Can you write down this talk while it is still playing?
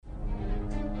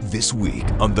This week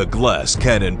on the Glass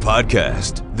Cannon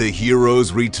Podcast, the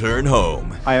heroes return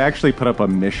home. I actually put up a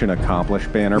mission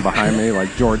accomplished banner behind me,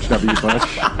 like George W.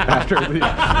 Bush. After the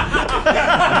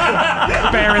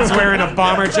Baron's wearing a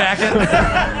bomber jacket.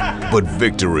 But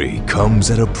victory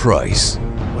comes at a price.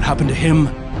 What happened to him?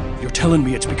 You're telling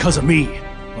me it's because of me.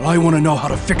 Well, I want to know how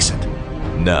to fix it.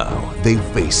 Now they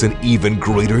face an even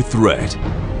greater threat.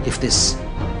 If this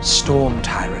storm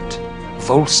tyrant,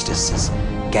 Volstis, is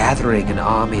gathering an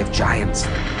army of giants,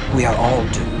 we are all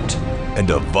doomed. And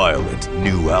a violent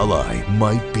new ally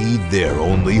might be their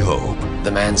only hope.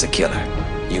 The man's a killer.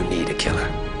 You need a killer.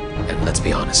 And let's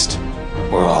be honest,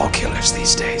 we're all killers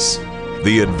these days.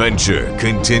 The adventure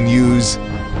continues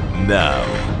now.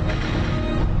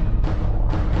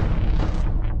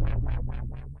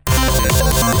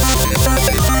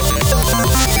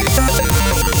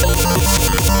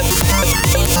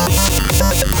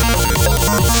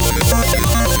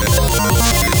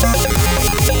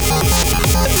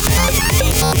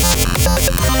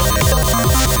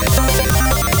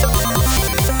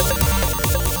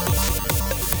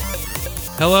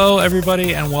 Hello,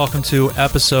 everybody, and welcome to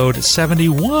episode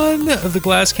 71 of the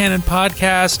Glass Cannon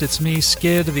Podcast. It's me,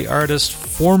 Skid, the artist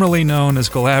formerly known as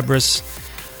Galabras.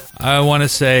 I want to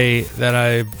say that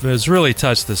I was really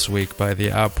touched this week by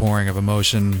the outpouring of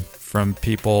emotion from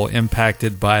people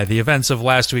impacted by the events of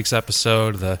last week's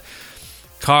episode, the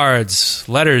cards,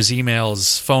 letters,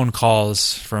 emails, phone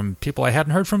calls from people I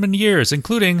hadn't heard from in years,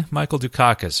 including Michael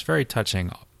Dukakis. Very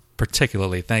touching,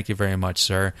 particularly. Thank you very much,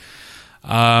 sir.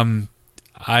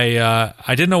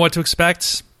 I didn't know what to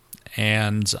expect,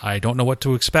 and I don't know what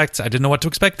to expect. I didn't know what to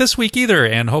expect this week either,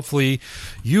 and hopefully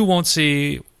you won't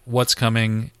see what's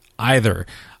coming either.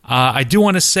 I do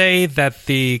want to say that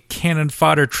the Cannon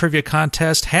Fodder Trivia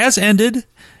Contest has ended,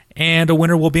 and a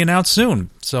winner will be announced soon,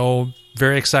 so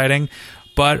very exciting.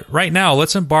 But right now,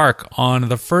 let's embark on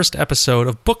the first episode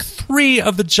of Book 3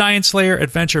 of the Giant Slayer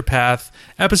Adventure Path,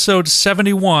 episode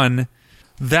 71.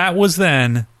 That was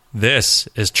then. This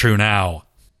is True Now.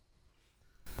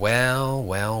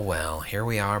 Well, here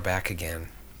we are back again.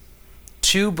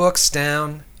 2 books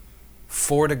down,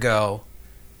 4 to go,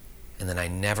 and then I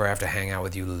never have to hang out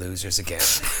with you losers again.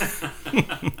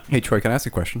 Hey, Troy, can I ask a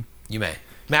question? You may.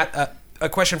 Matt, a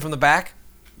question from the back?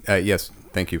 Yes,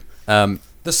 thank you. The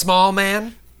small man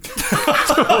in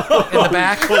the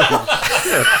back?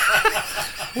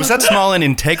 Was that small in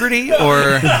integrity,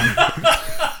 or...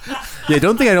 Yeah,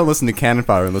 don't think I don't listen to Cannon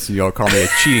Fodder and listen to y'all call me a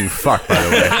cheating fuck, by the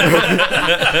way.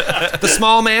 The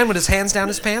small man with his hands down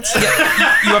his pants? Yeah.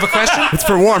 You have a question? It's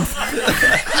for warmth.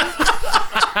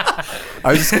 I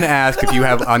was just going to ask if you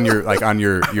have on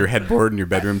your headboard in your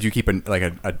bedroom, do you keep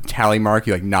a tally mark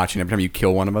you notching every time you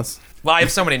kill one of us? Well, I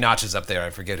have so many notches up there, I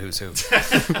forget who's who.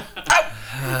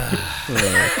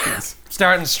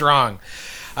 Starting strong.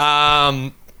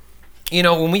 You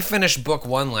know, when we finished book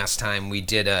 1 last time, we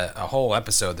did a whole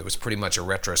episode that was pretty much a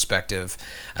retrospective.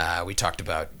 We talked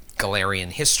about Galarian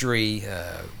history,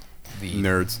 the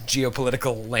nerds,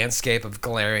 geopolitical landscape of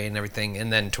Galarian and everything. And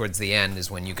then towards the end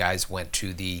is when you guys went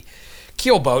to the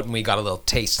keel boat, and we got a little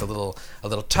taste, a little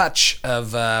touch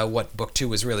of what book 2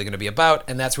 was really going to be about.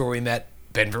 And that's where we met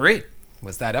Ben Verreed.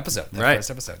 Was that episode,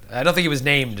 first episode. I don't think he was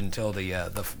named until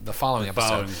the following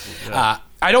episode.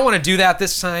 I don't want to do that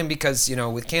this time because, you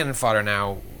know, with Cannon Fodder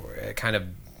now, kind of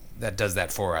that does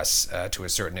that for us to a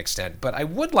certain extent. But I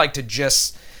would like to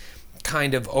just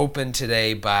kind of open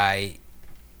today by,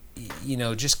 you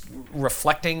know, just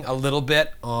reflecting a little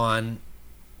bit on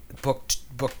book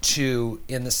 2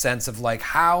 in the sense of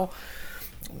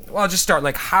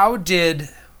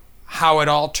how it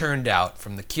all turned out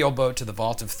from the keel boat to the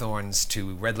Vault of Thorns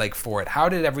to Red Lake Fort. How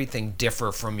did everything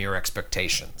differ from your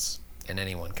expectations? And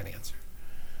anyone can answer.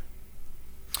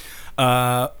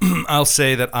 I'll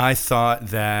say that I thought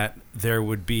that there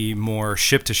would be more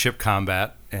ship-to-ship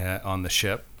combat on the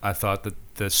ship. I thought that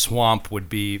the swamp would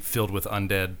be filled with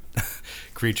undead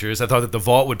creatures. I thought that the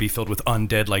vault would be filled with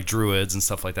undead like druids and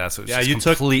stuff like that. So it was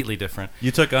completely different. You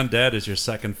took undead as your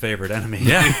second favorite enemy.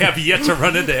 Yeah. You have yet to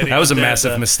run into any. That was a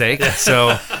massive mistake.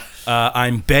 So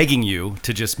I'm begging you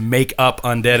to just make up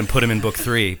undead and put them in book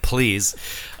 3, please.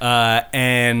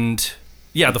 And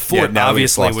yeah, the fort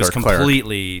obviously was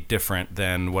completely different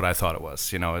than what I thought it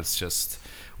was. You know, it's just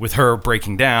with her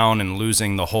breaking down and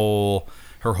losing her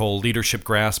whole leadership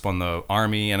grasp on the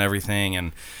army and everything.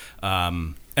 And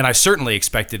I certainly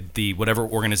expected whatever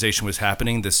organization was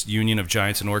happening, this union of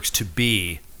giants and orcs, to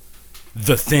be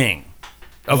the thing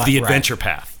of the adventure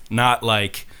path, not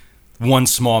like one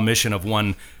small mission of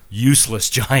one useless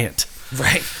giant.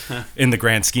 Right. in the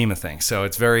grand scheme of things. So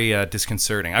it's very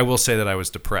disconcerting. I will say that I was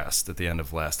depressed at the end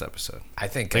of last episode. I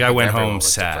think I went everyone home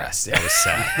was sad. depressed. I was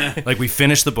sad. Like we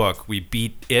finished the book, we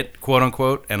beat it, quote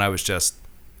unquote, and I was just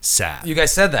sad. You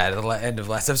guys said that at the end of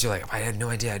last episode. You're like, I had no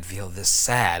idea I'd feel this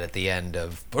sad at the end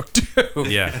of book 2.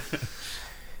 Yeah.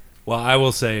 Well, I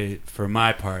will say for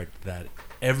my part that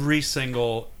every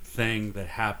single thing that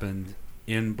happened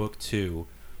in book 2,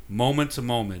 moment to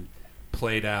moment,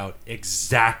 played out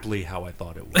exactly how I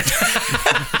thought it would.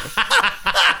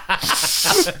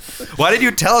 Why did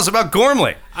you tell us about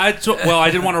Gormley? I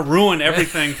didn't want to ruin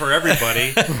everything for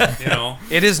everybody. You know,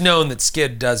 It is known that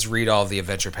Skid does read all the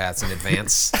adventure paths in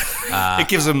advance. It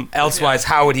gives him. Elsewise,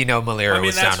 how would he know Malira I mean,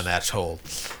 was down that's- in that hole?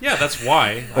 yeah, that's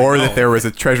why. Or I know. that there was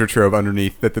a treasure trove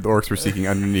underneath that the orcs were seeking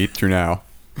underneath Trunau.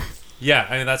 Yeah,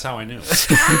 I mean that's how I knew.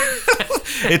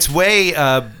 It's way.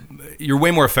 You're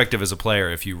way more effective as a player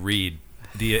if you read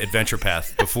the adventure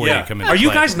path before you come in. Are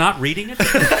you guys not reading it?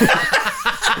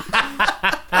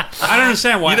 I don't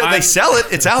understand why. They sell it.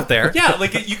 It's out there. Yeah,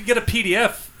 like you can get a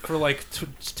PDF for like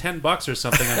 $10 or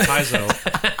something on Paizo.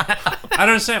 I don't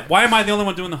understand. Why am I the only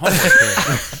one doing the homework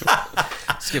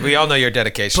here? Skid, we all know your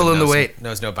dedication. Pulling the weight.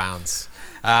 Knows no bounds.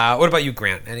 What about you,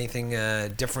 Grant? Anything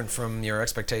different from your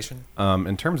expectation?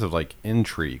 In terms of like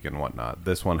intrigue and whatnot,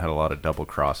 this one had a lot of double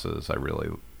crosses I really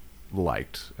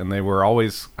liked, and they were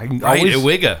always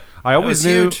Iwiga. I always was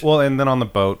knew. huge. Well, and then on the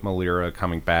boat, Malira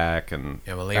coming back, and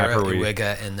Yeah, Malira, after we-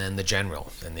 Iwiga, and then the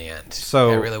general in the end.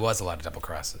 So- there really was a lot of double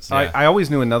crosses. I always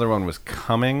knew another one was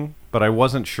coming, but I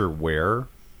wasn't sure where.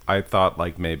 I thought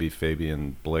like maybe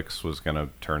Fabian Blix was going to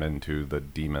turn into the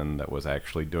demon that was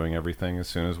actually doing everything as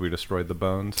soon as we destroyed the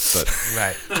bones. But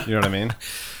Right. you know what I mean?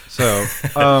 So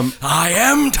I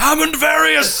am Tamund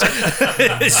Various.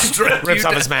 Rips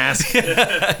off his mask.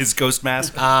 His ghost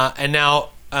mask. And now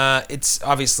it's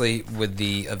obviously with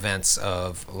the events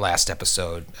of last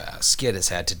episode, Skid has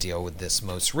had to deal with this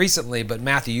most recently. But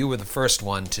Matthew, you were the first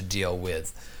one to deal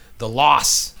with the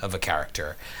loss of a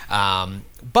character.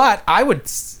 But I would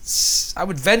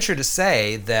venture to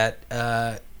say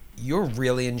that you're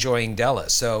really enjoying Della.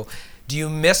 So do you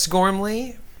miss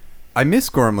Gormley? I miss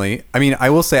Gormley. I mean, I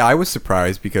will say I was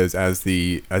surprised because as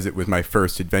it was my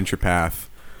first adventure path,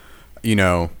 you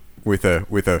know, with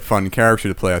a fun character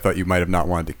to play, I thought you might have not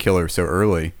wanted to kill her so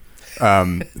early.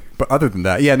 But other than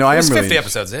that, yeah, no, I am really. 50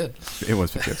 episodes in. It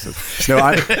was 50 episodes. No,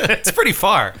 It's pretty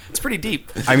far. It's pretty deep.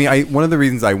 I mean, one of the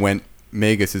reasons I went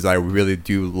Magus is I really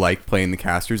do like playing the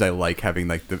casters. I like having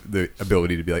like the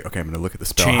ability to be like, okay, I'm going to look at the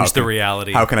spell. Change the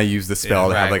reality. How can I use the spell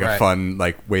to have Right, like a right. fun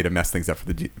like way to mess things up for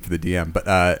the DM? But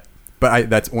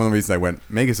that's one of the reasons I went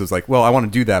Magus was like, well, I want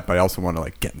to do that, but I also want to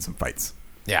like get in some fights.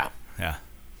 Yeah. Yeah.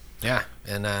 Yeah.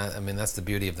 And I mean, that's the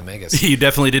beauty of the Magus. You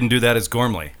definitely didn't do that as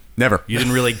Gormley. Never. You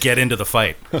didn't really get into the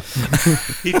fight.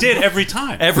 He did every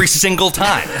time. Every single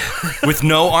time. With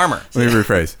no armor. Let me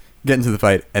rephrase. Get into the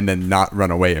fight and then not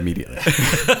run away immediately.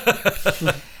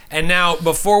 And now,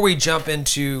 before we jump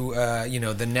into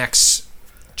the next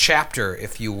chapter,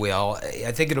 if you will,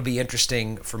 I think it'll be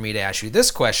interesting for me to ask you this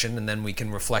question, and then we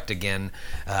can reflect again,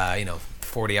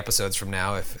 40 episodes from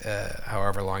now, if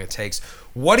however long it takes.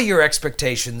 What are your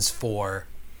expectations for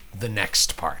the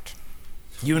next part?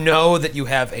 You know that you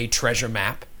have a treasure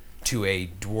map to a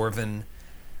dwarven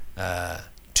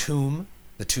tomb,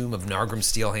 the tomb of Nargrim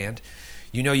Steelhand.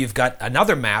 You know you've got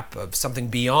another map of something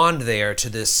beyond there to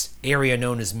this area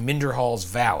known as Minderhall's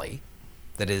Valley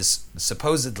that is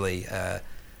supposedly an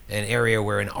area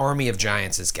where an army of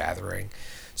giants is gathering.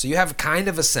 So you have kind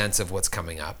of a sense of what's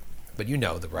coming up, but you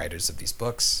know the writers of these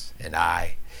books and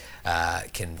I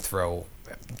can throw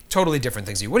totally different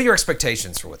things at you. What are your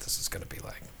expectations for what this is going to be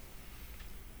like?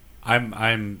 I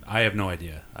have no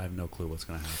idea. I have no clue what's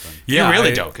going to happen. You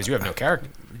really don't, because you have no character.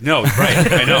 No,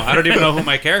 right. I know. I don't even know who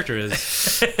my character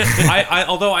is.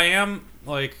 Although I am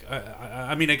like,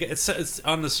 I mean, it's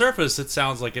on the surface, it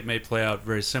sounds like it may play out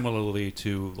very similarly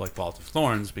to like Vault of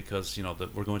Thorns, because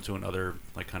we're going to another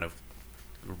like kind of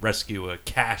rescue a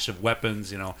cache of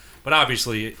weapons, But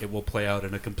obviously, it will play out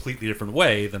in a completely different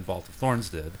way than Vault of Thorns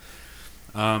did.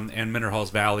 And Minderhall's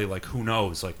Valley, like who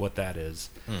knows, like what that is.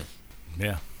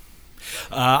 Yeah.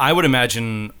 I would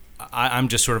imagine, I'm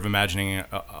just sort of imagining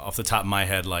off the top of my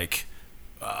head, like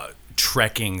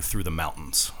trekking through the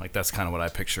mountains. Like that's kind of what I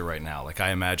picture right now. Like I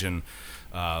imagine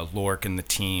Lork and the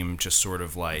team just sort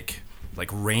of like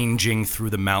ranging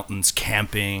through the mountains,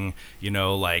 camping,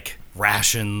 like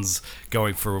rations,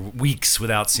 going for weeks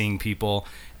without seeing people,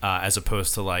 as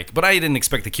opposed to but I didn't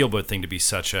expect the keelboat thing to be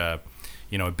such a,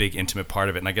 a big intimate part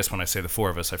of it. And I guess when I say the four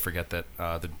of us, I forget that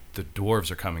the dwarves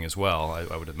are coming as well.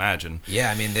 I would imagine.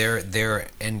 Yeah, I mean their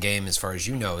end game, as far as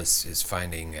you know, is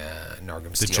finding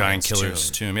Nargum the Giant Killer's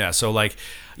tomb. Yeah, so I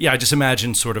just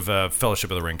imagine sort of a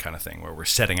Fellowship of the Ring kind of thing where we're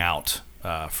setting out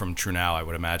from Trunau, I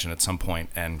would imagine, at some point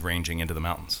and ranging into the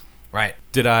mountains. Right.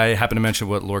 Did I happen to mention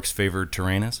what Lork's favored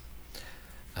terrain is?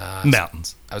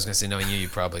 Mountains. I was going to say, knowing you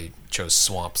probably chose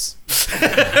swamps.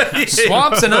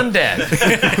 Swamps and undead.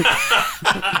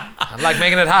 I like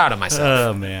making it hard on myself.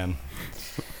 Oh, man.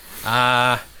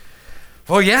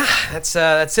 Well, yeah,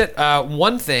 that's it.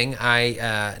 One thing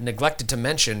I neglected to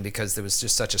mention because there was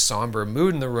just such a somber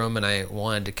mood in the room, and I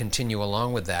wanted to continue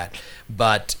along with that.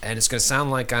 And it's going to sound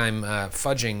like I'm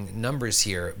fudging numbers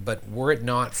here, but were it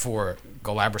not for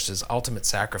Galabras' ultimate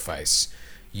sacrifice,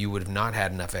 you would have not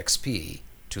had enough XP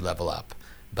to level up.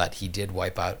 But he did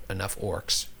wipe out enough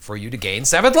orcs for you to gain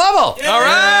 7th level. Yay! All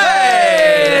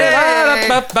right.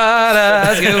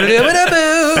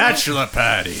 Bachelor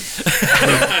party.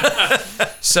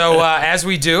 So as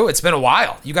we do, it's been a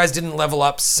while. You guys didn't level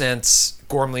up since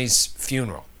Gormley's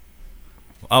funeral.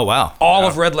 Oh, wow. All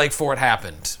of Red Lake Fort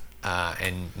happened,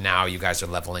 and now you guys are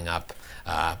leveling up.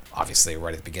 Obviously,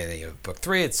 right at the beginning of Book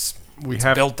 3, it's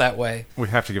built that way. We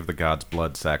have to give the gods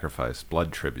blood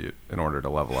tribute, in order to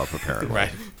level up, apparently.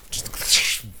 Right.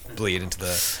 Just bleed into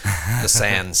the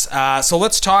sands. So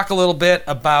let's talk a little bit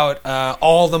about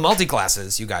all the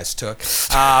multi-classes you guys took.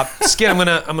 Skid, I'm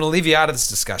gonna leave you out of this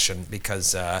discussion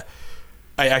because I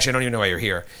don't even know why you're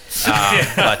here.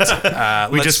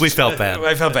 But we felt bad.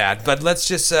 I felt bad, but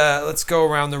let's go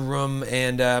around the room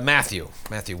and Matthew,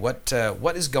 what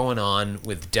is going on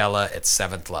with Della at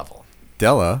 7th level?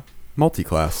 Della,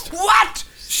 multi-classed. What?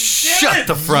 Shut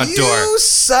the front door. You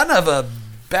son of a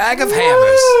bag of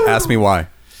hammers. Ask me why.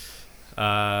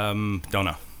 Don't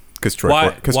know. Because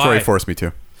Troy forced me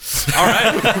to. All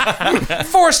right.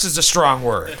 Forced is a strong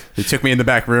word. He took me in the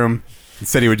back room and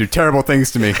said he would do terrible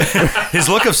things to me. His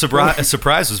look of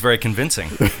surprise was very convincing.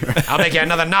 I'll make you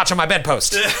another notch on my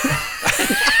bedpost.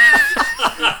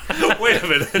 Wait a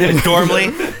minute.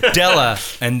 Gormley, Della,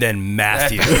 and then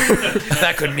Matthew.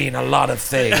 That could mean a lot of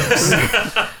things.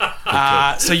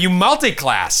 So you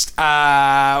multi-classed.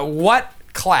 What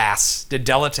class did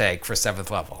Della take for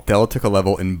 7th level? Della took a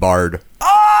level in Bard.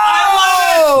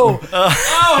 Oh!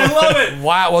 I love it.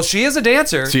 Wow. Well, she is a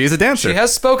dancer. She is a dancer. She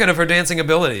has spoken of her dancing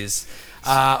abilities.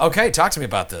 Okay, talk to me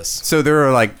about this. So there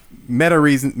are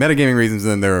metagaming reasons,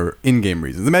 and then there are in-game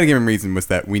reasons. The metagaming reason was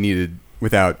that we needed,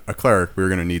 without a cleric, we were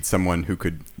going to need someone who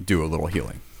could do a little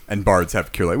healing. And bards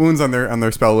have cure light wounds on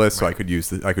their spell list, so I could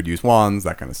use wands,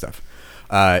 that kind of stuff.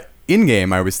 In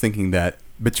game, I was thinking that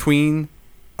between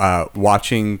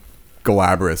watching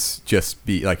Galabras just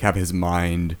be have his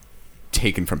mind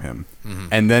taken from him,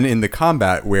 and then in the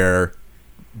combat where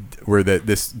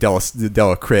this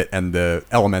Della crit and the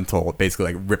elemental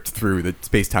basically ripped through the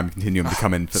space-time continuum to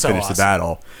come and finish the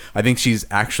battle. I think she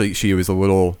was a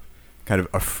little kind of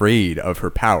afraid of her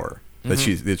power that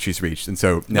she's reached, and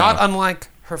so now, not unlike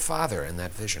her father in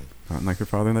that vision. And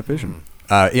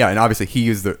obviously he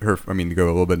is to go a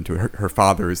little bit into it, her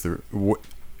father is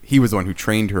he was the one who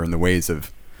trained her in the ways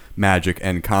of magic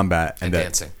and combat and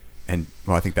dancing. And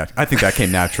well, I think that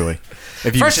came naturally.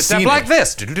 If First you step like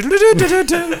this.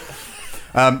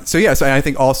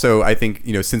 So I think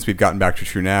since we've gotten back to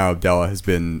Trunau, Della has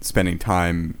been spending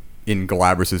time in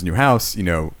Galabras' new house,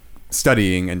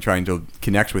 studying and trying to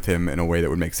connect with him in a way that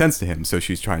would make sense to him. So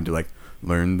she's trying to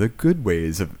learn the good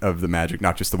ways of the magic,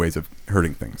 not just the ways of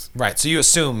hurting things. Right. So you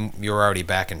assume you're already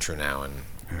back in Trunau, and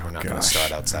we're not going to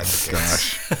start outside the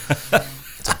gates.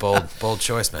 It's a bold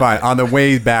choice, man. Fine. On the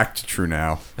way back to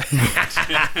Trunau,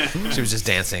 she was just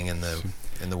dancing in the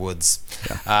woods.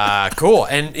 Yeah. Cool.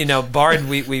 And Bard,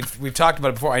 we've talked about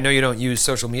it before. I know you don't use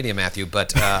social media, Matthew,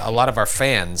 but a lot of our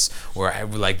fans were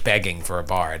begging for a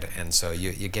Bard, and so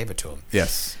you gave it to them.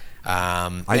 Yes.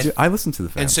 I listen to the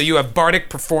fans. And so you have Bardic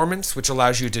Performance, which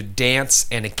allows you to dance,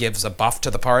 and it gives a buff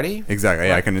to the party. Exactly.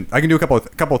 Right? Yeah, I can do a couple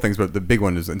of things, but the big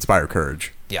one is Inspire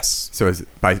Courage. Yes. So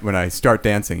when I start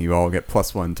dancing, you all get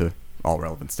 +1 to all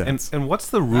relevant stats. And what's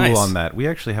the rule on that? We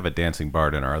actually have a dancing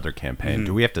bard in our other campaign. Mm-hmm.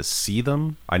 Do we have to see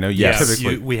them? I know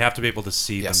typically we have to be able to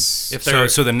see them.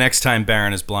 So the next time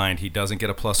Baron is blind, he doesn't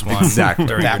get a +1. Exactly.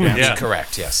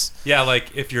 Correct. Yes. Yeah,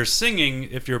 if you're singing,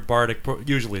 if you're bardic,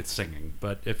 usually it's singing.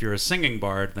 But if you're a singing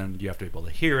bard, then you have to be able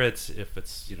to hear it. If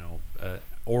it's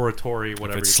oratory,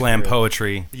 whatever. If it's slam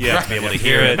poetry, you have to be able to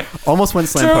hear it. Almost went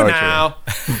slam poetry.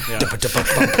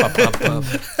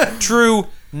 True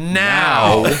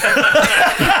now.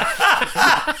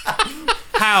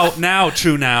 How now?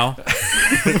 True now.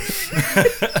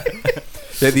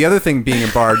 The other thing being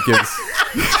a bard gives...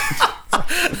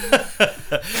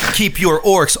 Keep your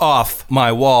orcs off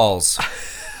my walls.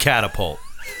 Catapult.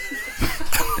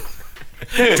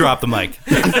 Drop the mic.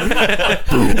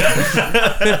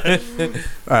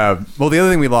 Well, the other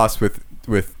thing we lost with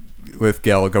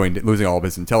Gale losing all of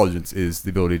his intelligence is the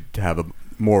ability to have a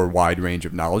more wide range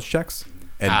of knowledge checks.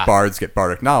 And bards get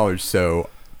bardic knowledge, so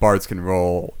bards can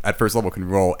roll, at first level, can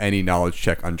roll any knowledge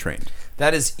check untrained.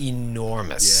 That is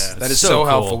enormous. Yeah, that is so so cool.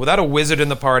 helpful. Without a wizard in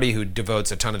the party who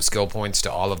devotes a ton of skill points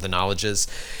to all of the knowledges,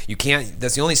 you can't.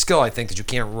 That's the only skill I think that you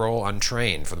can't roll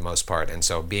untrained for the most part. And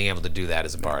so being able to do that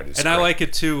as a bard is And great. I like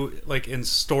it too, like in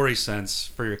story sense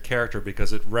for your character,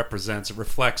 because it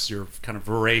reflects your kind of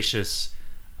voracious,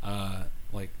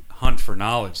 like hunt for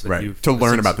knowledge that Right. you To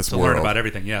learn about this to world. learn about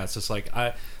everything. Yeah, it's just like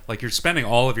you're spending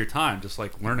all of your time just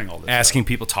like learning all this. Asking stuff.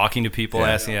 people, talking to people,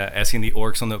 Yeah. asking the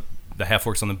orcs on the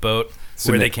half-orcs on the boat where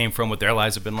Submit- they came from, what their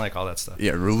lives have been like, all that stuff.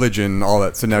 Yeah, religion, all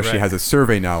that. So now she Right. has a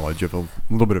survey knowledge of a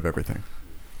little bit of everything.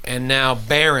 And now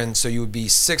Baron, so you would be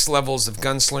 6 levels of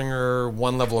gunslinger,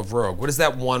 1 level of rogue. What is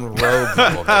that 1 rogue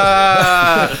level?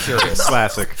 I'm curious.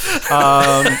 Classic.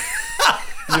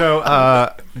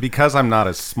 Because I'm not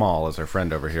as small as our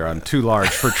friend over here, I'm too large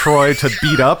for Troy to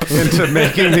beat up into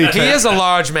making me. He is a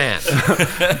large man.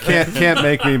 Can't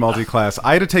make me multi-class.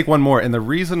 I had to take one more, and the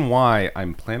reason why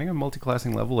I'm planning on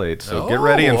multi-classing level 8. So get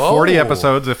ready in 40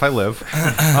 episodes if I live.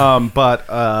 But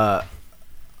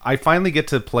I finally get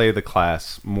to play the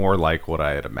class more like what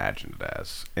I had imagined it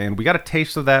as, and we got a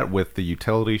taste of that with the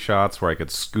utility shots where I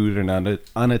could scoot an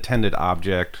unattended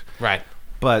object. Right.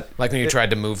 But Like when you tried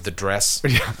to move the dress.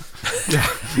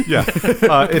 yeah,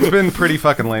 it's been pretty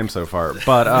fucking lame so far.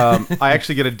 But I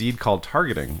actually get a deed called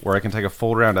targeting, where I can take a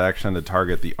full round action to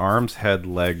target the arms, head,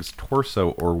 legs,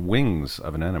 torso, or wings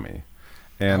of an enemy.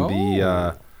 And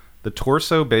the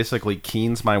torso basically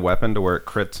keens my weapon to where it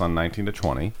crits on 19 to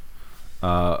 20.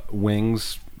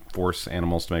 Wings force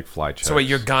animals to make fly checks. So wait,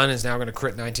 your gun is now going to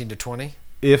crit 19 to 20?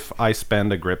 If I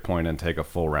spend a grit point and take a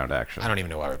full round action. I don't even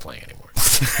know why we're playing anymore.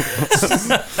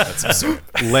 That's absurd.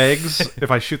 Legs, if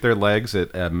I shoot their legs,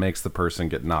 it makes the person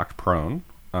get knocked prone.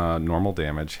 Normal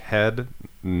damage. Head,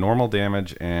 normal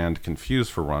damage, and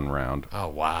confused for 1 round. Oh,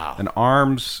 wow. And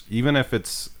arms, even if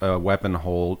it's a weapon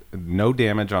hold, no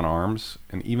damage on arms.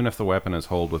 And even if the weapon is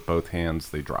hold with both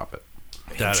hands, they drop it.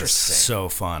 That is Interesting. so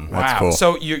fun. Wow. cool.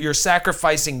 So you're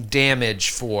sacrificing damage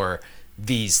for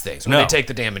these things. Or No. they take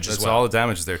the damage as That's well. all the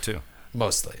damage is there, too.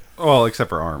 Mostly. Well, except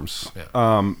for arms.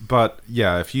 Yeah. But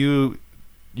yeah, if you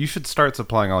should start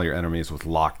supplying all your enemies with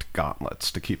locked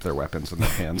gauntlets to keep their weapons in their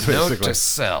hands. Note Basically. to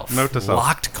self. Note to self.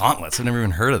 Locked gauntlets. I've never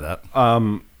even heard of that.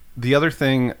 The other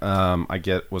thing I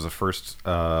get was a first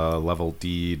level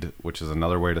deed, which is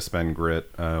another way to spend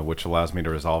grit, which allows me to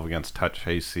resolve against touch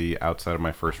AC outside of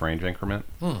my first range increment.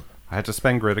 I had to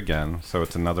spend grit again, so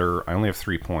it's another. I only have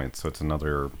 3 points, so it's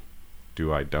another.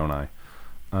 Do I? Don't I?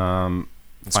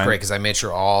 It's great because I made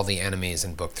sure all the enemies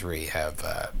in Book 3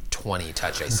 have 20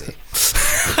 touch AC.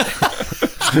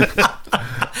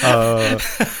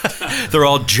 They're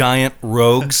all giant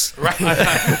rogues. Right.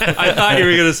 I thought you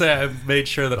were going to say I made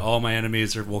sure that all my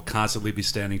enemies will constantly be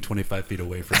standing 25 feet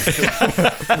away from me.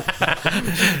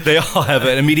 They all have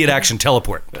an immediate action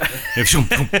teleport. Zoom,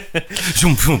 boom,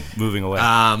 zoom, boom, moving away.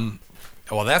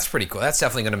 Well, that's pretty cool. That's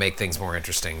definitely going to make things more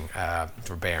interesting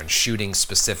for Baron, shooting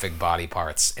specific body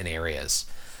parts and areas.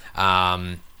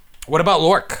 What about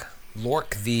Lork?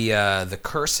 Lork, the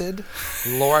cursed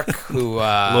Lork, who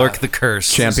Lork the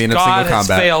Cursed. Champion of God single has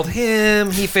combat. failed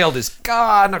him. He failed his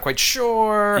god. Not quite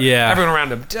sure. Yeah. Everyone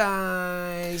around him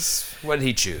dies. What did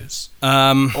he choose?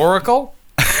 Now, Oracle.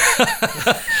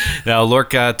 Lork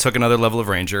took another level of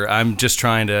Ranger. I'm just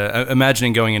trying to...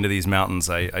 imagining going into these mountains,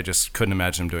 I just couldn't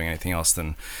imagine him doing anything else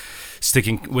than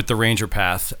sticking with the Ranger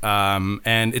path.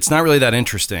 And it's not really that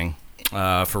interesting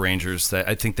for Rangers.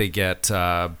 I think they get...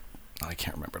 I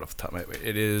can't remember it off the top of my head.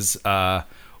 It is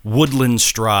Woodland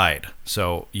Stride,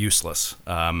 so useless.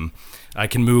 I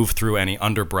can move through any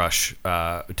underbrush,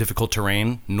 difficult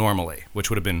terrain normally,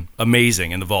 which would have been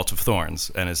amazing in the Vault of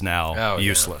Thorns and is now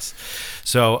useless.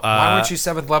 So Why weren't you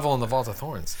 7th level in the Vault of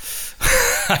Thorns?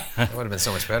 That would have been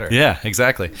so much better. Yeah,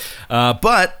 exactly.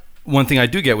 But one thing I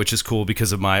do get, which is cool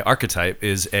because of my archetype,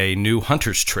 is a new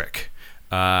Hunter's Trick.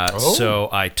 So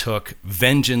I took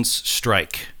Vengeance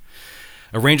Strike.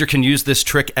 A Ranger can use this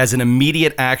trick as an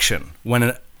immediate action when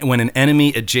an enemy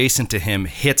adjacent to him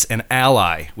hits an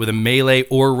ally with a melee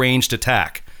or ranged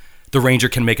attack. the ranger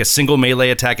can make a single melee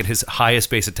attack at his highest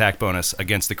base attack bonus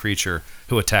against the creature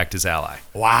who attacked his ally.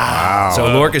 Wow.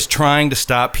 So Lork is trying to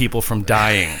stop people from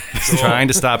dying. He's trying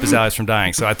to stop his allies from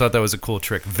dying. So I thought that was a cool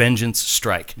trick. Vengeance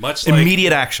Strike. Much like-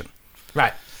 immediate action.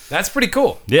 Right. That's pretty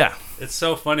cool. Yeah. It's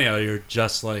so funny how you're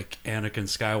just like Anakin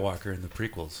Skywalker in the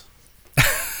prequels.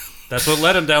 That's what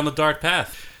led him down the dark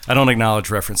path. I don't acknowledge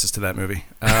references to that movie.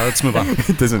 Let's move on.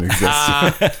 It doesn't exist.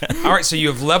 All right, so you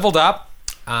have leveled up.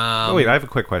 Wait, I have a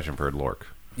quick question for Lork.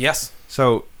 Yes.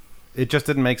 So, it just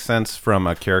didn't make sense from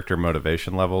a character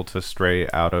motivation level to stray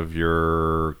out of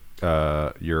your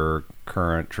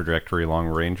current trajectory along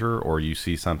Ranger, or you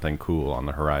see something cool on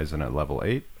the horizon at level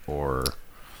 8, or...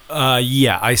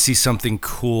 Yeah, I see something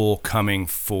cool coming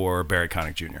for Barry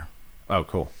Connick Jr. Oh,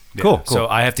 cool. Yeah. Cool. So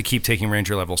I have to keep taking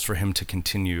Ranger levels for him to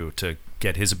continue to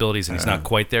get his abilities, and he's not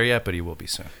quite there yet, but he will be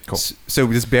soon. Cool. So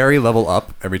does Barry level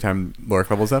up every time Lork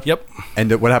levels up? Yep.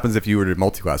 And what happens if you were to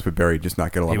multi-class? Would Barry just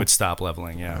not get a level? He would stop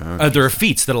leveling, yeah. There are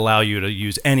feats that allow you to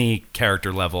use any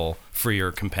character level for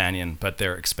your companion, but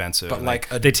they're expensive. But and like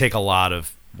they take a lot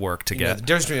of work to You know, get. the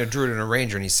difference between a druid and a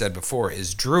ranger, and he said before,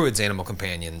 is druids' animal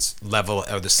companions level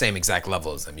are the same exact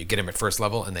level as them. You get them at first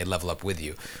level, and they level up with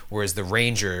you. Whereas the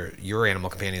ranger, your animal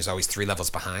companion is always 3 levels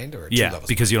behind, or 2 Yeah, levels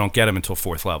because you don't get him until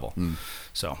 4th level.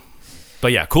 So,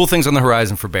 but yeah, cool things on the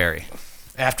horizon for Barry.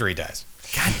 after he dies.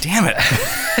 God damn it.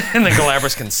 And then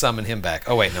Galabras can summon him back.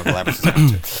 Oh, wait, no, Galabras is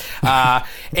not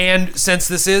too. And since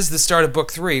this is the start of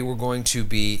Book 3, we're going to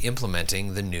be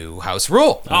implementing the new house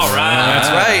rule. All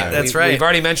right. That's right. We've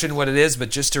already mentioned what it is, but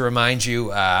just to remind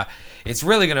you, it's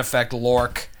really going to affect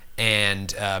Lork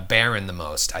and Baron the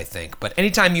most, I think. But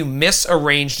anytime you miss a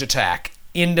ranged attack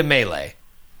into melee,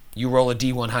 you roll a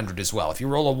D100 as well. If you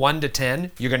roll a 1 to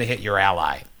 10, you're going to hit your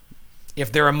ally.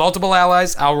 If there are multiple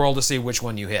allies, I'll roll to see which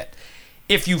one you hit.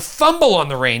 If you fumble on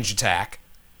the ranged attack,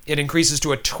 it increases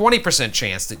to a 20%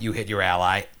 chance that you hit your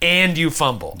ally and you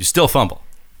fumble. You still fumble.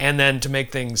 And then to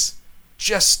make things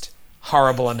just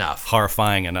horrible enough,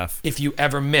 Horrifying enough. if you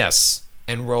ever miss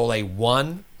and roll a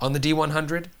 1 on the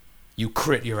D100, you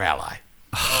crit your ally.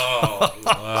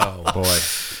 Oh, boy.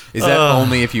 Is that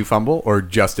only if you fumble, or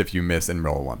just if you miss and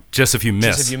roll a 1? Just if you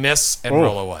miss. Just if you miss and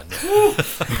roll a 1.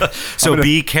 So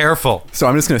be careful. So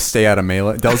I'm just going to stay out of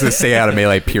melee. Dell's going to stay out of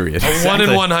melee, period. A 1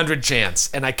 in 100 chance,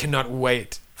 and I cannot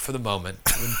wait for the moment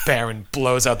when Baron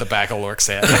blows out the back of Lork's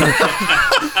head.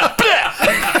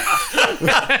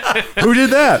 Who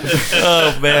did that?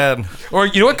 Oh, man. Or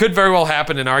you know what could very well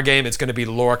happen in our game? It's going to be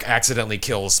Lork accidentally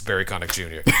kills Barry Connick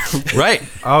Jr. Right.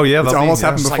 Oh, yeah. It's almost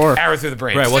happened It's before. like arrow through the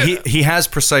brain. Right. Well, he has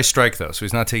precise strike, though, so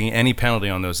he's not taking any penalty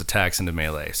on those attacks into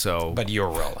melee. So, But you're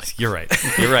rolling. you're right.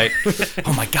 You're right.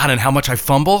 Oh, my God. And how much I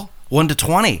fumble? 1 to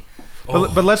 20.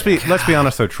 But let's be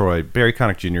honest, though, Troy. Barry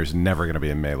Connick Jr. is never going to be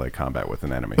in melee combat with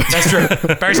an enemy. That's true.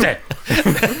 Barry, stay.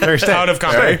 Barry, stay. Out of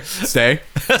combat. Stay.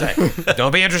 Stay.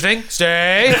 Don't be interesting.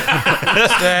 Stay.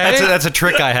 Stay. That's a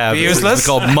trick I have. Be useless. It's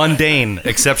called mundane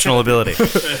exceptional ability.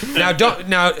 Now,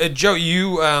 Joe,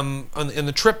 you in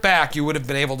the trip back, you would have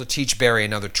been able to teach Barry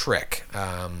another trick,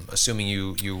 assuming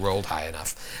you rolled high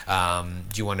enough.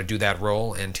 Do you want to do that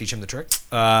roll and teach him the trick?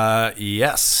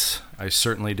 Yes, I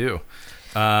certainly do.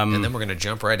 And then we're going to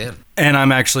jump right in. And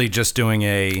I'm actually just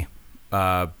doing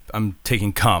I'm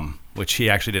taking Come, which he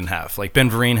actually didn't have. Like Ben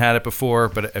Vereen had it before,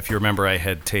 but if you remember, I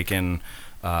had taken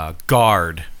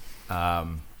Guard,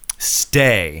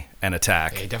 Stay, and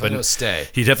Attack. Yeah, he definitely knows Stay.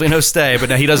 He definitely knows Stay, but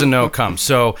now he doesn't know Come.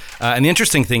 So, and the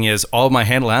interesting thing is, all of my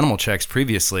handle animal checks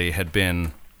previously had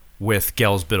been with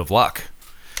Gel's Bit of Luck.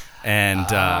 And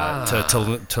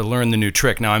to learn the new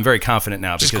trick. Now I'm very confident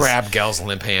now Just because grab Gel's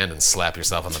limp hand and slap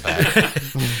yourself on the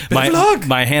back.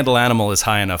 my handle animal is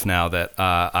high enough now that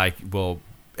I will,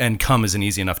 and Come is an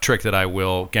easy enough trick that I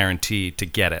will guarantee to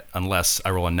get it unless I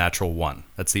roll a natural 1.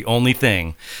 That's the only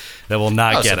thing that will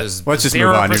not get it. Let's just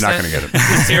move on. You're not going to get it.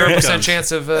 0%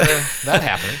 chance of that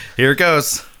happening. Here it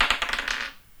goes.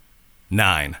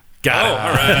 9. Got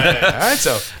it.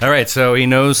 All right, so So he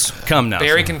knows Come now.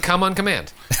 Barry so. can come on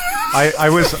command. I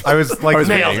was like I was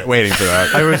waiting for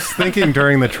that. I was thinking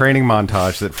during the training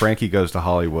montage that Frankie Goes to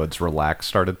Hollywood's Relax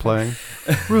started playing.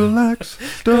 Relax,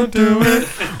 don't do it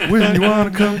when you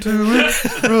want to come to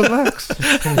it. Relax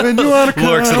when you want to come.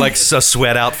 Lork's in like a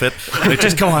sweat outfit. Like,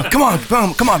 just come on,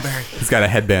 Barry. He's got a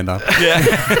headband on.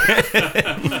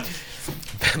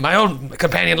 My own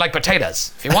companion like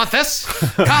potatoes. If you want this,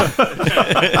 come.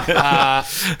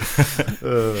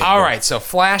 All right, so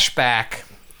flashback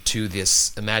to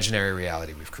this imaginary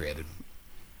reality we've created.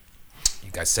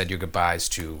 You guys said your goodbyes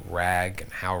to Rag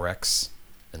and Howrex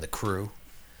and the crew.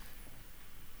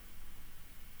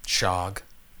 Shog,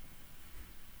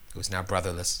 who is now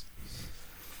brotherless.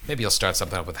 Maybe you'll start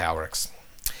something up with Halrix.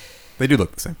 They do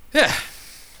look the same. Yeah.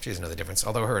 She doesn't know the difference,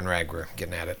 although her and Rag were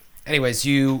getting at it. Anyways,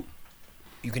 you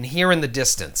can hear in the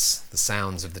distance the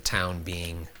sounds of the town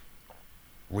being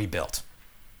rebuilt.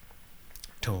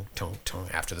 Tung, tung, tung,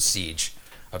 after the siege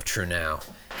of Trunau.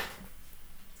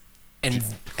 And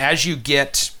as you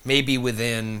get maybe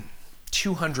within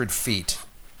 200 feet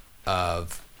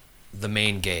of the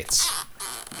main gates,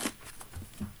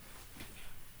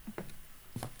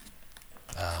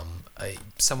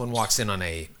 someone walks in on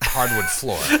a hardwood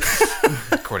floor,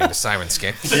 according to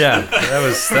Sirenscape. Yeah,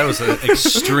 that was an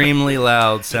extremely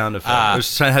loud sound effect. I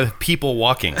was trying to have people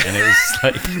walking, and it was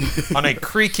like on a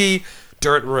creaky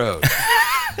dirt road.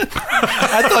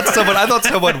 I thought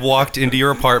someone walked into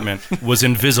your apartment, was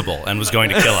invisible, and was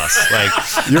going to kill us. Like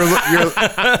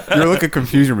Your look of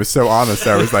confusion was so honest.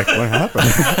 I was like, what happened?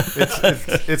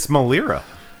 It's Malira.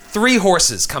 3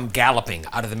 horses come galloping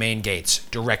out of the main gates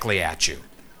directly at you.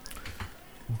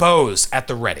 Bows at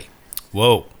the ready.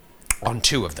 Whoa. On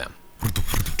 2 of them.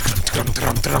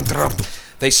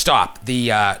 They stop.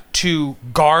 The 2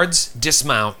 guards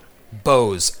dismount,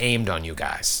 bows aimed on you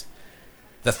guys.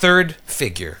 The 3rd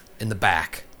figure in the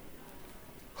back,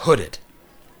 hooded,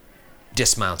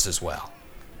 dismounts as well.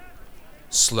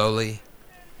 Slowly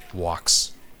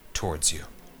walks towards you.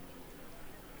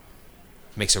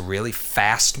 Makes a really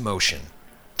fast motion,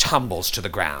 tumbles to the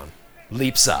ground,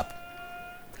 leaps up.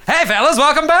 Hey, fellas,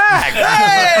 welcome back!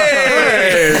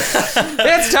 Hey!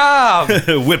 It's Tom!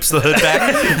 Whips the hood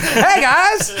back. Hey,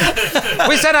 guys!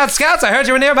 We sent out scouts. I heard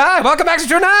you were nearby. Welcome back to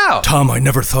Trunau. Tom, I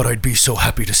never thought I'd be so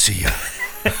happy to see you.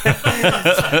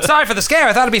 Sorry for the scare.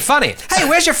 I thought it'd be funny. Hey,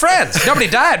 where's your friends? Nobody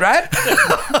died, right?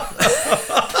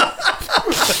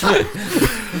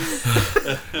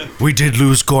 We did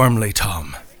lose Gormley,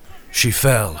 Tom. She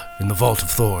fell in the Vault of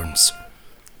Thorns.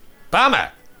 Bummer.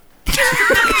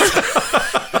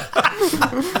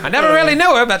 I never really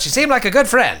knew her, but she seemed like a good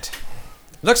friend.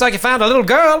 Looks like you found a little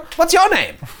girl. What's your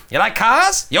name? You like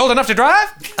cars? You old enough to drive?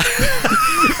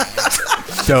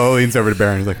 Joe leans over to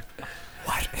Baron and is like,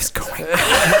 what is going on?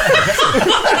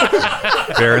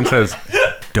 Baron says,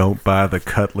 don't buy the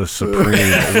Cutlass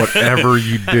Supreme, whatever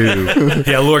you do.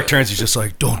 Yeah, Lork turns, he's just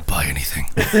like, don't buy anything.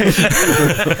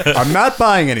 I'm not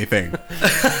buying anything.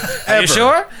 Are you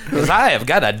sure? Because I have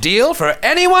got a deal for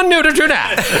anyone new to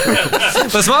Trunau.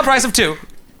 For the small price of 2,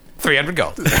 300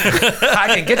 gold.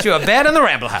 I can get you a bed in the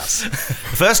Ramble House.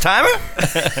 First timer?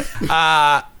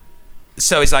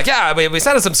 So he's like, yeah, we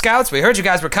sent us some scouts. We heard you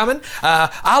guys were coming.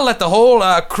 I'll let the whole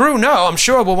crew know. I'm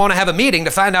sure we'll want to have a meeting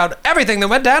to find out everything that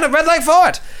went down at Red Lake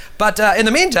Fort. But in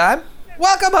the meantime,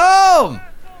 welcome home.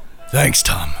 Thanks,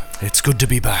 Tom. It's good to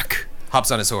be back.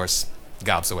 Hops on his horse,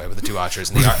 gobs away with the 2 archers.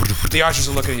 And the archers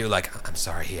are looking at you like, I'm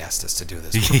sorry he asked us to do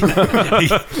this.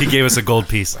 He gave us a gold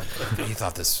piece. He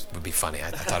thought this would be funny. I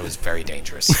thought it was very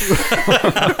dangerous.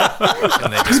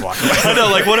 And they just walk away. I know,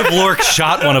 like, what if Lork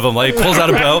shot one of them? Like, pulls out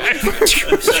a bow.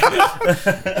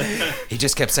 He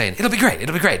just kept saying, it'll be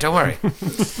great, don't worry.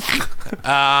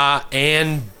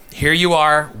 And here you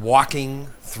are, walking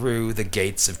through the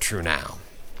gates of Trunau.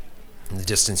 In the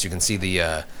distance, you can see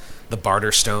the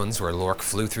barter stones where Lork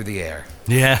flew through the air.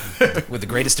 Yeah. With the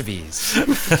greatest of ease.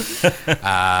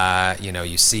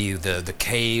 You see the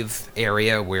cave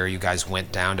area where you guys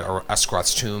went down to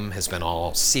Uskrot's tomb has been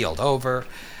all sealed over.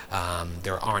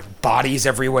 There aren't bodies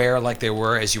everywhere like there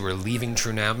were as you were leaving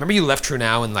Trunau. Remember you left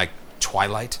Trunau in, like,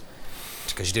 twilight?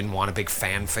 Because you didn't want a big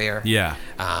fanfare. Yeah.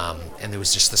 And there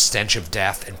was just the stench of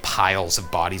death and piles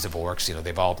of bodies of orcs.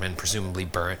 They've all been presumably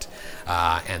burnt.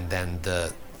 And then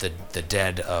the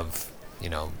dead of,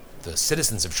 the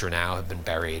citizens of Trunau have been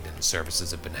buried and services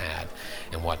have been had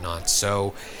and whatnot.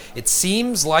 So it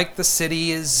seems like the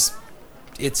city is,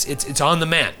 it's on the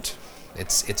mend.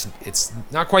 It's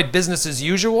not quite business as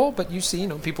usual, but you see,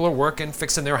 people are working,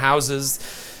 fixing their houses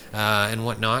and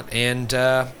whatnot. And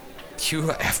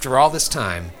you, after all this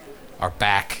time, are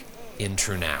back in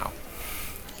Trunau.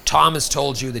 Tom has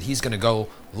told you that he's going to go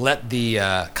let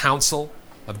the Council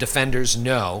of Defenders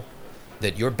know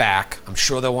that you're back. I'm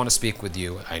sure they'll want to speak with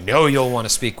you. I know you'll want to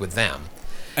speak with them.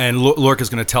 And Lork is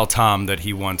going to tell Tom that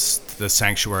he wants the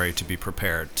sanctuary to be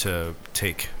prepared to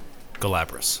take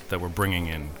Galabras, that we're bringing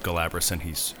in Galabras and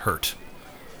he's hurt.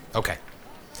 Okay.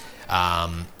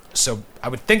 So I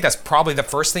would think that's probably the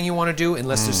first thing you want to do,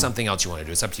 unless there's something else you want to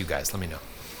do. It's up to you guys. Let me know.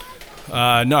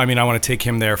 No, I mean, I want to take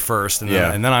him there first, and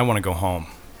then I want to go home,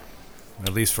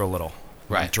 at least for a little.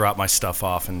 Right. And drop my stuff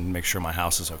off and make sure my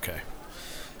house is okay.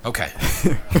 Okay.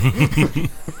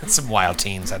 Some wild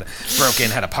teens broke in,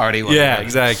 had a party. Yeah,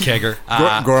 exactly. Kegger.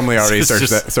 Gormley already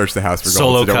searched the house for gold.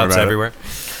 Solo so don't worry cups about everywhere.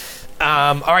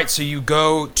 All right, so you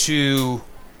go to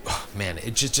man,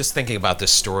 it just thinking about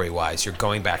this story-wise, you're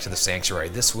going back to the sanctuary.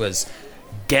 This was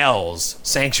Gel's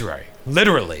sanctuary,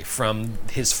 literally, from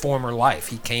his former life.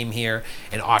 He came here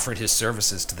and offered his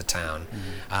services to the town,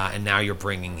 and now you're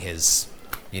bringing his,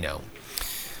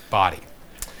 body.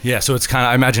 Yeah, so it's kind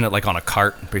of, I imagine it like on a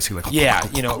cart, basically.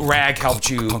 Like, Rag helped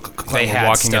you. They had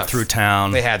walking stuff. it through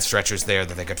town. They had stretchers there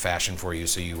that they could fashion for you,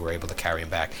 so you were able to carry him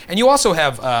back. And you also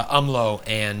have Umlo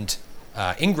and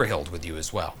Ingrahild with you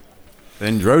as well.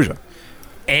 Androsia.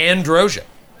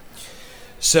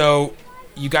 So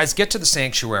you guys get to the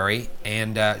sanctuary,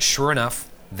 and sure enough,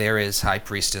 there is High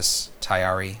Priestess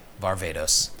Tayari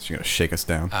Barbados. She's going to shake us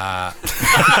down.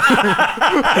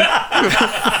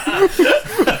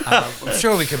 I'm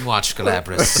sure we can watch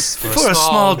Galabras for a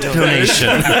small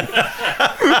donation.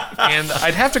 And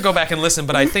I'd have to go back and listen,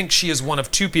 but I think she is one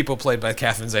of two people played by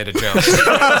Catherine Zeta-Jones.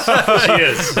 She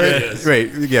is.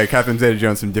 Wait, yeah, Catherine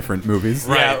Zeta-Jones from different movies.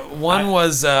 Right. Yeah, one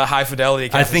was High Fidelity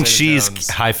Catherine I think Zeta-Jones. she's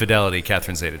High Fidelity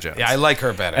Catherine Zeta-Jones. Yeah, I like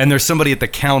her better. And there's somebody at the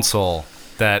council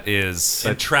that is...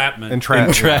 Entrapment.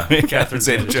 Catherine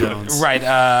Zeta-Jones.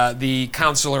 Right. The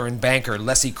counselor and banker,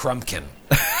 Leslie Crumpkin,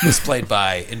 is played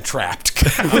by Entrapped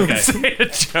Catherine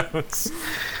Zeta-Jones.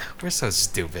 We're so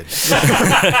stupid.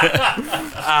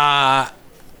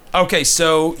 Okay,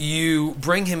 so you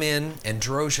bring him in, and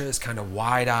Droja is kind of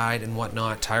wide-eyed and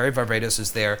whatnot. Tayari Barbados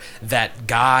is there. That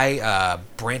guy,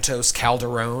 Brantos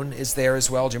Calderon, is there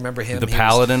as well. Do you remember him? The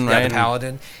paladin, right? Yeah, the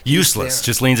paladin. Useless.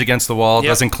 Just leans against the wall,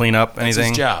 doesn't clean up anything. That's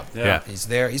his job. Yeah. He's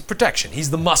there. He's protection.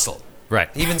 He's the muscle. Right.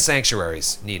 Even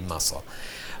sanctuaries need muscle.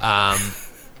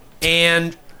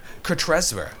 And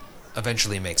Kurtrezver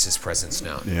eventually makes his presence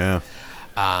known. Yeah.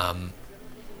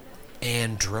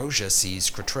 And Droja sees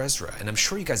Kurtrezra, and I'm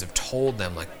sure you guys have told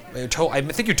them, I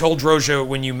think you told Droja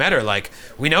when you met her,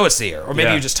 we know a seer, or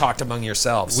maybe you just talked among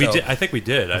yourselves. We did. I think we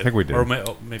did. I think we did. Or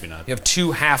maybe not. You have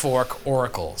two half-orc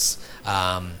oracles,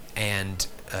 and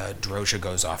Droja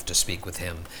goes off to speak with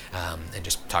him and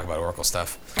just talk about oracle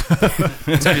stuff.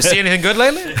 So, did you see anything good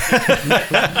lately?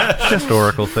 Just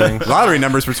oracle things. Lottery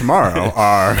numbers for tomorrow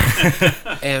are...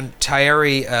 And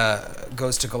Tayari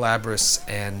goes to Galabras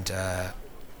and...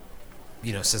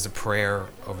 says a prayer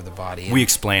over the body. We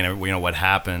explain, what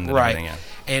happened and everything. Yeah.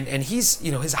 And he's,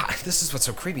 his this is what's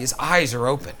so creepy. His eyes are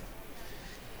open.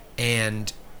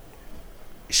 And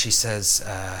she says,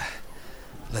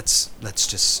 let's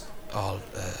just all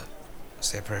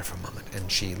say a prayer for a moment.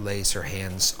 And she lays her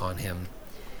hands on him.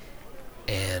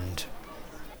 And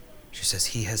she says,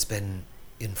 he has been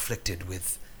inflicted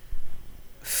with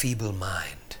feeble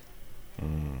mind.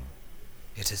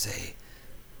 It is a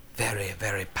very,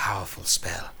 very powerful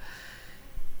spell.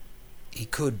 He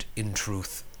could, in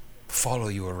truth, follow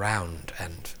you around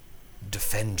and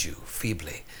defend you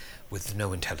feebly with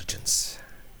no intelligence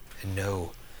and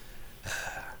no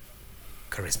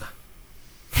charisma.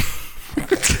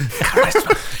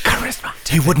 Charisma.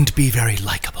 He wouldn't be very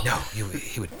likable. No,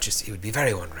 he would be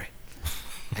very ornery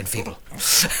and feeble.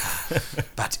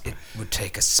 But it would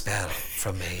take a spell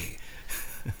from a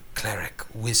cleric,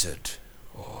 wizard,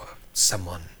 or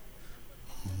someone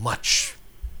much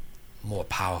more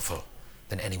powerful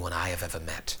than anyone I have ever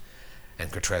met.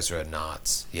 And Kurtrezra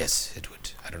nods. Yes, it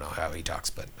would. I don't know how he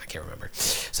talks, but I can't remember.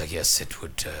 It's like, yes, it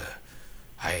would.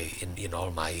 In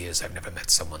all my years, I've never met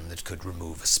someone that could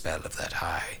remove a spell of that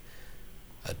high.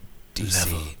 A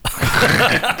DC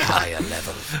higher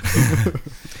level.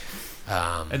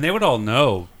 And they would all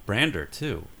know Brander,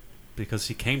 too, because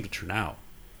he came to Trunau.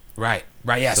 Right,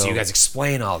 yeah, so you guys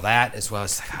explain all that as well.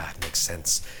 It's like, it makes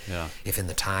sense. Yeah. If in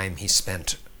the time he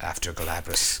spent after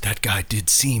Galabras... That guy did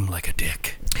seem like a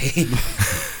dick.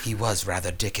 He was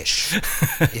rather dickish.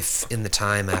 If in the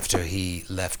time after he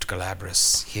left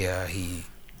Galabras here, he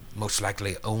most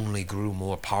likely only grew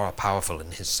more powerful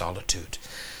in his solitude.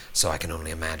 So I can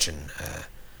only imagine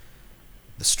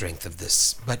the strength of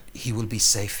this. But he will be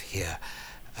safe here.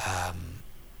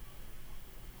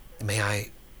 May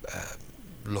I...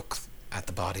 look at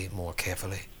the body more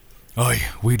carefully? Aye,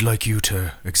 we'd like you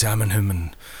to examine him,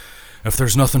 and if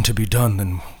there's nothing to be done,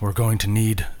 then we're going to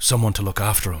need someone to look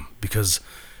after him, because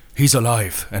he's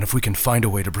alive, and if we can find a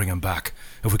way to bring him back,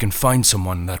 if we can find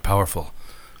someone that powerful,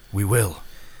 we will.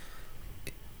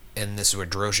 And this is where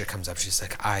Droja comes up. She's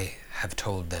like, I have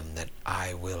told them that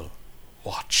I will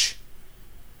watch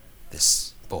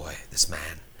this boy, this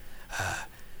man.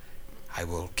 I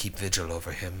will keep vigil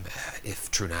over him if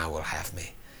Trunau will have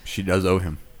me. She does owe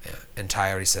him. Yeah. And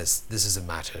Tayari says, this is a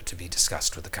matter to be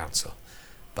discussed with the council,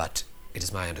 but it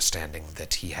is my understanding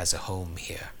that he has a home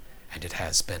here, and it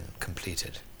has been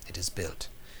completed. It is built.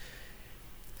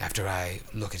 After I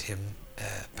look at him,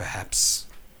 perhaps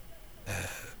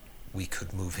we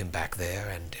could move him back there,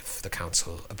 and if the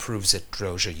council approves it,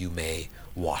 Droja, you may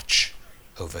watch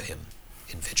over him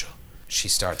in vigil. She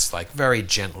starts, like, very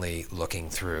gently looking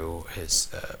through his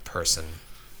person,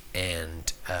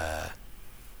 and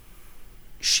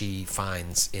she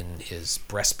finds in his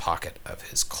breast pocket of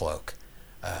his cloak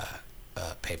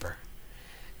paper,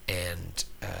 and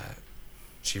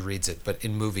she reads it, but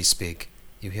in movie speak,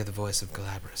 you hear the voice of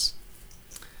Galabras.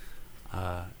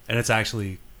 And it's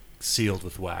actually sealed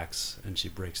with wax, and she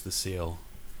breaks the seal.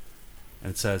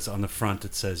 And it says, on the front,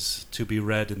 it says, to be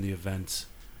read in the event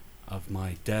of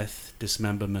my death,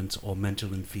 dismemberment, or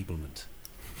mental enfeeblement.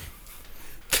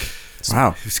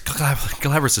 Wow.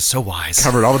 Galabras is so wise.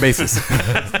 Covered all the bases.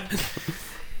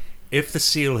 If the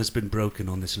seal has been broken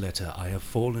on this letter, I have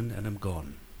fallen and am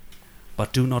gone.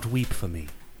 But do not weep for me,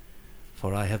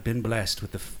 for I have been blessed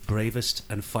with the bravest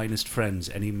and finest friends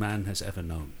any man has ever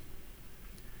known.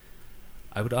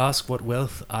 I would ask what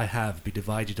wealth I have be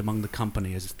divided among the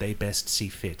company as they best see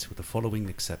fit, with the following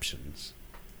exceptions.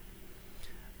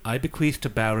 I bequeath to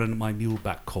Baron my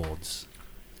mule-back cords.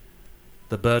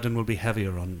 The burden will be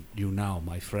heavier on you now,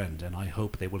 my friend, and I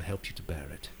hope they will help you to bear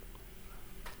it.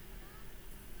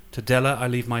 To Della I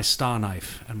leave my star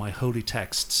knife and my holy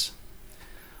texts.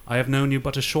 I have known you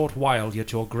but a short while,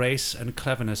 yet your grace and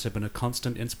cleverness have been a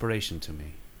constant inspiration to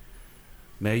me.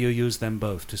 May you use them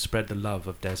both to spread the love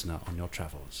of Desna on your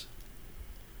travels.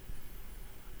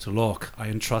 To Lork I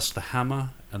entrust the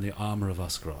hammer and the armor of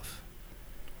Usgroth.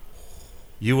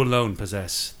 You alone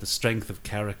possess the strength of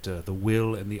character, the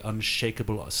will, and the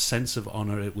unshakable sense of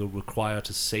honor it will require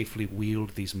to safely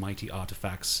wield these mighty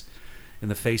artifacts in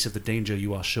the face of the danger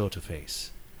you are sure to face.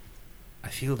 I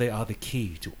feel they are the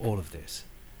key to all of this.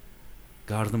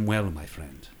 Guard them well, my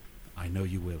friend. I know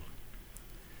you will.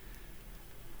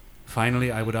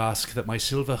 Finally, I would ask that my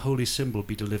silver holy symbol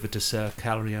be delivered to Sir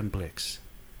Calrian Blix.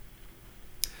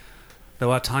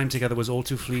 Though our time together was all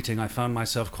too fleeting, I found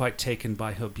myself quite taken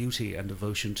by her beauty and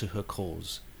devotion to her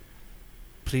cause.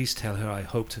 Please tell her I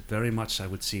hoped very much I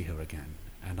would see her again,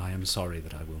 and I am sorry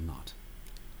that I will not.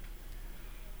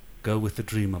 Go with the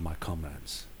dreamer, my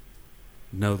comrades.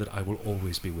 Know that I will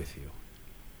always be with you.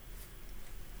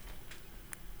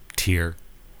 Tear.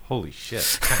 Holy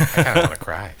shit. I kind of want to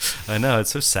cry. I know,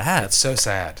 it's so sad. It's so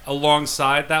sad.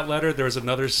 Alongside that letter, there was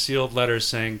another sealed letter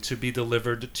saying, to be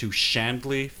delivered to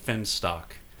Shandley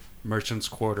Finstock, Merchant's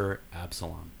Quarter,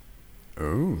 Absalom.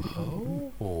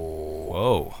 Oh.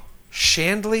 Whoa.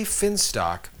 Shandley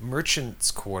Finstock,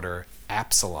 Merchant's Quarter,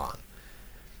 Absalom.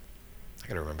 I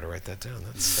gotta remember to write that down.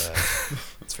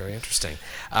 That's very interesting.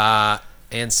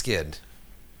 And Skid,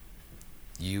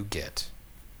 you get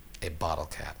a bottle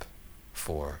cap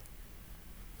for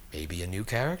maybe a new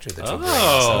character that you'll bring.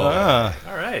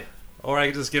 All right. Or I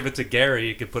could just give it to Gary.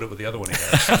 You could put it with the other one he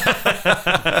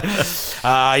has.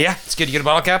 Yeah, it's good. You get a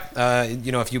bottle cap.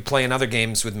 If you play in other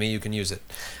games with me, you can use it.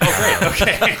 Oh, great.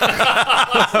 Okay. Thank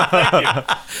you.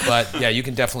 But yeah, you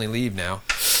can definitely leave now.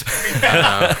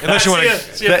 Unless you want to.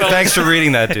 Thanks for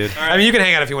reading that, dude. I mean, you can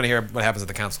hang out if you want to hear what happens at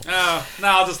the council. No,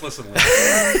 I'll just listen.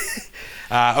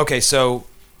 Okay, so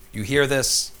you hear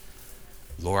this.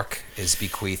 Lork is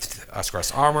bequeathed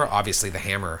Usgroth's armor. Obviously, the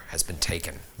hammer has been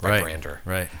taken by Brander.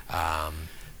 Right.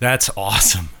 That's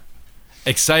awesome.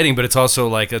 Exciting, but it's also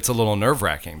like it's a little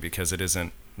nerve-wracking because it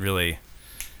isn't really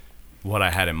what I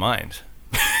had in mind.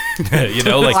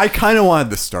 I kind of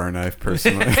wanted the star knife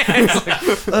personally.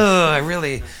 I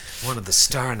really wanted the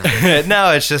star knife.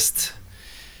 No, it's just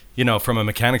from a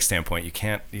mechanic standpoint,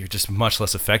 you're just much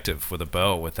less effective with a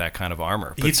bow with that kind of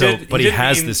armor. But he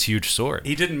has this huge sword.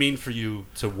 He didn't mean for you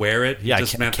to wear it. Yeah, he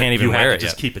just meant can't that even you wear have it to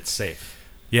just yet. keep it safe.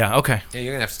 Yeah, okay. Yeah,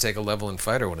 you're gonna have to take a level in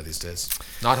fighter one of these days.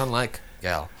 Not unlike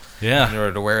Gal. Yeah. In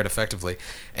order to wear it effectively.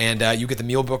 And you get the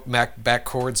mule back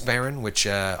cords, Baron, which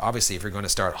obviously if you're going to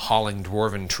start hauling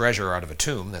dwarven treasure out of a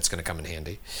tomb, that's going to come in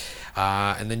handy.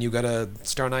 And then you got a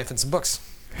star knife and some books.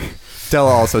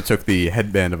 Stella also took the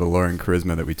headband of alluring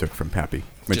charisma that we took from Pappy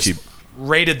when she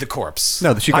raided the corpse.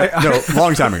 No,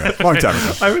 long time ago.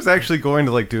 I was actually going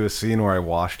to do a scene where I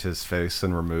washed his face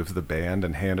and removed the band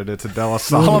and handed it to Della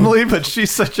solemnly, but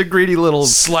she's such a greedy little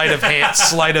sleight of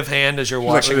hand as you're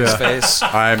washing his face.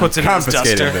 I'm puts it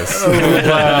confiscating in his this.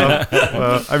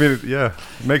 Well, I mean, yeah,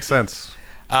 makes sense.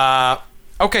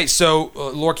 Okay, so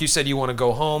Lork, you said you want to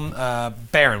go home.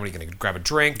 Baron, what are you going to grab a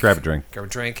drink? Grab a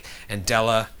drink. And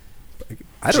Della,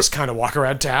 just kind of walk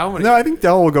around town? No, I think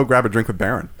Della will go grab a drink with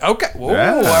Baron. Okay. Whoa,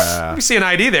 Yeah. we see an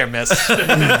ID there, miss.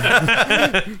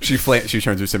 She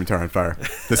turns her scimitar on fire.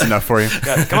 This enough for you?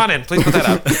 Come on in. Please put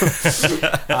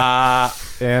that up.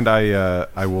 And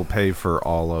I will pay for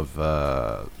all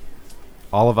of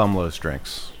Umlo's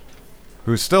drinks.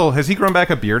 Who's still, has he grown back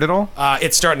a beard at all?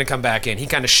 It's starting to come back in. He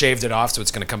kind of shaved it off, so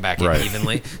it's going to come back in Right.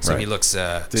 evenly. So Right. he looks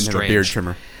Didn't strange. have a beard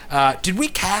trimmer. Did we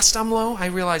cast Umlo? I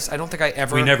realized I don't think I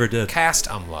ever We never did. cast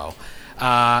Umlo.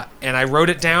 And I wrote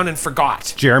it down and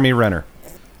forgot. Jeremy Renner.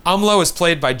 Umlo is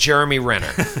played by Jeremy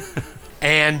Renner.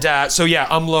 And so, yeah,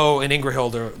 Umlo and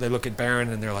Ingrahild, they look at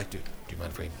Baron and they're like, dude, do you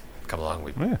mind if we come along?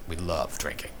 We love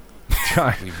drinking.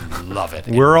 We love it.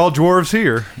 We're all dwarves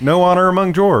here. No honor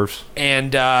among dwarves.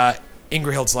 And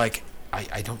Ingrahild's like,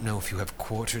 I don't know if you have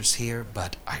quarters here,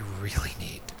 but I really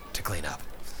need to clean up.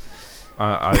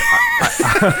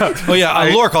 Oh yeah,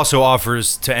 Lork also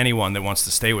offers to anyone that wants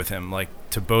to stay with him, like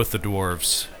to both the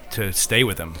dwarves, to stay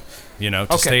with him.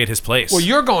 To stay at his place. Well,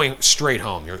 you're going straight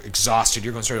home. You're exhausted.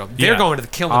 You're going straight home. They're Yeah. going to the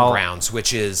killing grounds,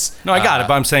 which is... No, I got it,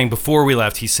 but I'm saying before we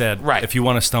left, he said, Right. if you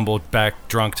want to stumble back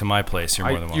drunk to my place, you're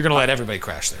more than welcome. You're going to let everybody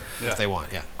crash there if they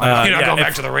want, yeah. You're not yeah, going if-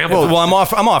 back to the Ramble. Well, I'm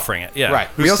offering it, yeah. Right.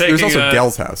 There's taking, also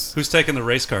Dell's house. Who's taking the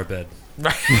race car bed?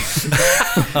 Right.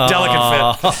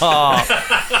 Delicate fit.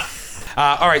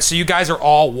 All right, so you guys are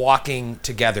all walking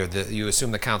together. You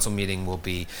assume the council meeting will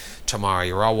be tomorrow.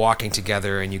 You're all walking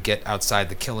together, and you get outside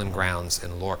the killing grounds,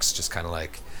 and Lork's just kind of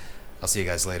like, I'll see you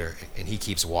guys later. And he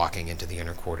keeps walking into the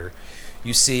inner quarter.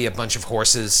 You see a bunch of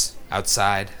horses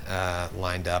outside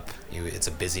lined up. It's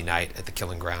a busy night at the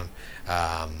killing ground.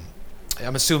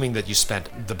 I'm assuming that you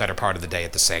spent the better part of the day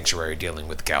at the sanctuary dealing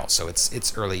with Gel, so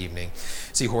it's early evening.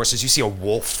 See horses. You see a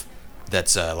wolf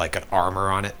that's like an armor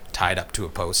on it, tied up to a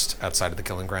post outside of the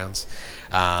killing grounds.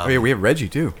 Oh yeah, we have Reggie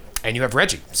too. And you have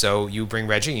Reggie. So you bring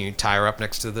Reggie and you tie her up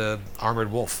next to the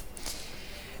armored wolf.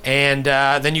 And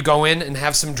then you go in and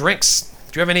have some drinks.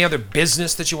 Do you have any other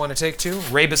business that you want to take to?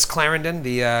 Rabus Clarendon,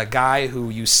 the guy who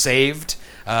you saved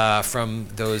from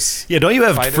those Yeah, don't you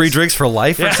have fighters? free drinks for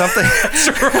life or something? That's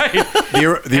right.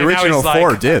 The And now original he's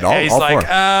four like, did. All he's four.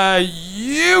 like,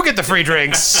 you get the free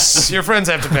drinks. Your friends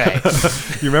have to pay.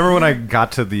 You remember when I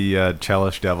got to the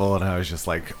Chelish Devil and I was just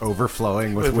like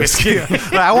overflowing with whiskey?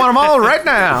 I want them all right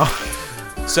now.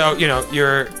 So,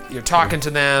 you're talking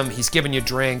to them. He's giving you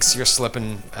drinks. You're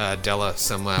slipping Della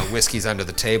some whiskeys under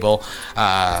the table.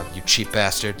 You cheap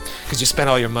bastard. Because you spent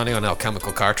all your money on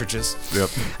alchemical cartridges.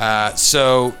 Yep.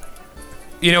 So,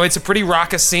 it's a pretty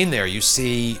raucous scene there. You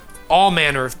see all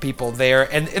manner of people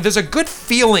there. And there's a good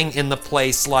feeling in the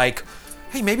place like,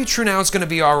 hey, maybe Trunau is going to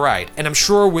be all right. And I'm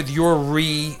sure with your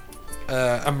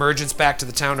emergence back to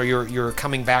the town, or you're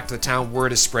coming back to the town,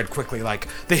 word is spread quickly like,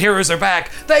 the heroes are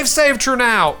back, they've saved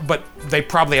Trunau, but they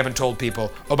probably haven't told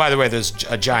people, oh, by the way, there's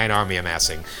a giant army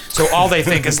amassing. So all they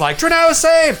think is like, Trunau is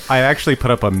saved! I actually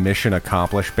put up a mission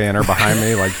accomplished banner behind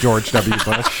me, like George W.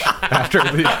 Bush. After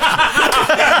the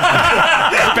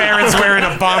Baron's wearing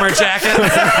a bomber jacket.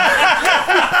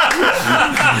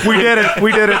 we did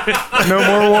it. No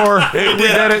more war. We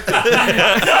did it.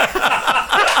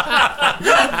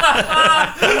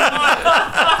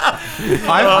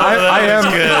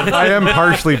 I am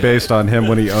partially based on him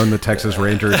when he owned the Texas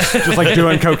Rangers, just like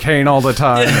doing cocaine all the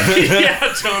time. Yeah,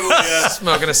 totally. Yeah.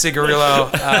 Smoking a cigarillo.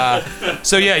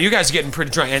 So yeah, you guys are getting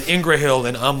pretty drunk, and Ingrahild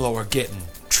and Umlo are getting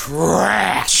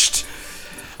trashed.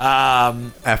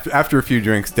 After a few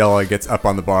drinks, Della gets up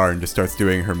on the bar and just starts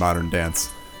doing her modern dance,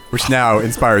 which now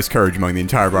inspires courage among the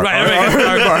entire bar.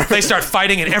 Right, they start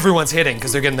fighting and everyone's hitting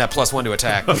because they're getting that +1 to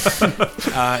attack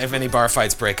if any bar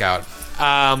fights break out.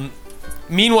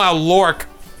 Meanwhile, Lork,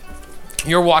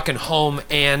 you're walking home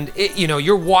and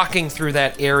you're walking through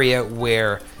that area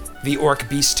where the orc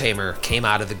beast tamer came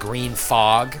out of the green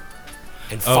fog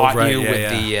and fought you with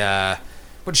the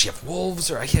what did she have, wolves,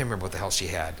 or I can't remember what the hell she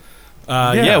had.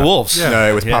 Wolves. Yeah. No,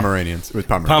 it was Pomeranians.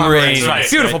 Pomeranians. Right,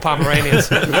 beautiful Pomeranians.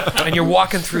 And you're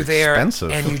walking through there,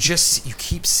 Expensive. and you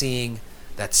keep seeing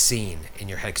that scene in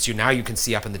your head, because now you can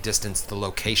see up in the distance the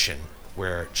location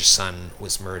where Jason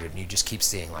was murdered, and you just keep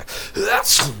seeing like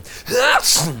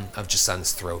of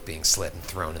Jason's throat being slit and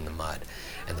thrown in the mud,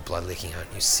 and the blood leaking out.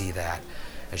 And you see that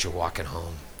as you're walking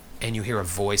home, and you hear a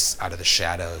voice out of the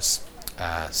shadows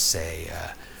say,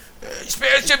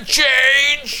 "Spare some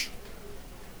change."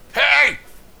 Hey!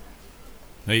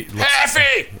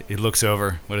 Happy! He looks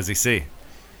over. What does he see?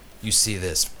 You see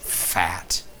this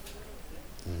fat,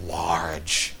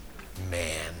 large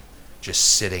man just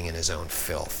sitting in his own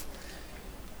filth.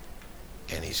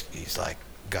 And he's like,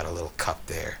 got a little cup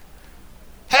there.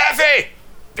 Happy!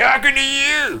 Talking to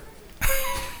you!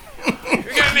 You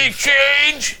got any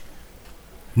change?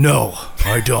 No,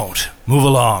 I don't. Move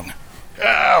along.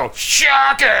 Oh,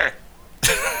 shocker!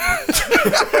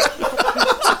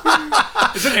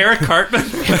 Is it Eric Cartman?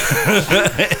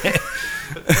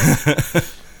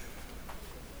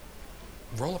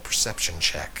 Roll a perception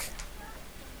check.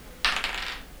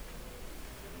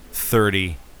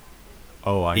 30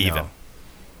 Oh, I even. know.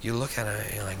 You look at it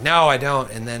and you're like, no, I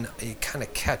don't. And then you kind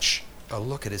of catch a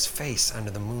look at his face under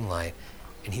the moonlight,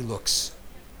 and he looks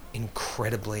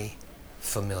incredibly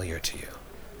familiar to you.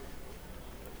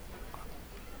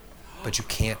 But you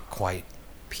can't quite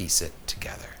piece it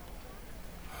together.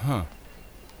 Huh.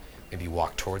 Maybe you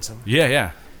walk towards him,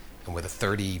 Yeah. and with a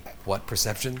 30 what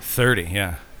perception, 30,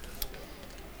 yeah.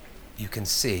 you can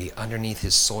see underneath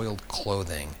his soiled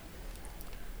clothing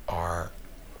are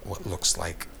what looks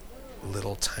like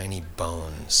little tiny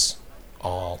bones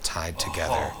all tied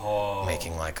together,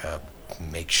 making like a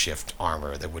makeshift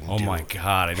armor that wouldn't Oh do my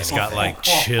God, I just anything. got like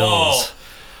chills.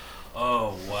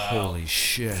 Oh, wow. Holy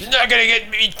shit. You're not gonna get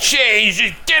me changed.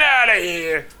 Just get out of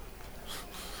here.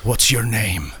 What's your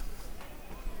name?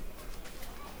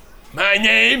 My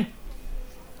name?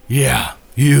 Yeah,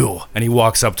 you. And he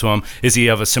walks up to him. Is he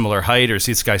of a similar height, or is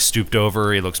this guy stooped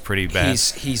over? He looks pretty bad.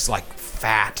 He's like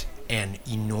fat and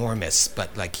enormous,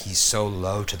 but like he's so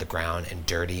low to the ground and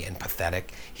dirty and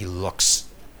pathetic. He's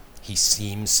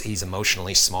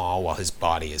emotionally small while his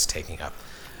body is taking up.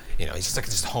 You know, he's just like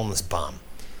this homeless bum.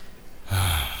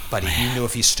 But you knew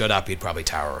if he stood up, he'd probably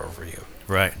tower over you.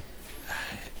 Right.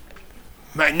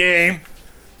 My name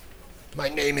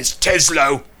is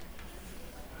Teslo.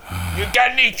 You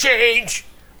got any change?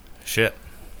 Shit.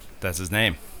 That's his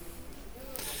name.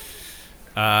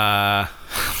 Oh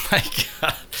my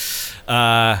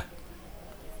God.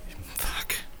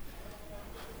 Fuck.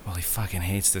 Well, he fucking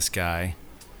hates this guy.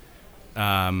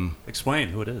 Explain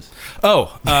who it is. Yeah.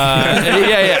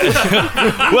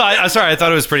 Well, sorry, I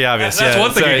thought it was pretty obvious. That's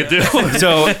one thing you could do.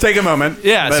 So Take a moment.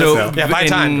 yeah, Let so us know. buy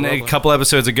time. a couple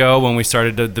episodes ago when we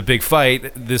started the big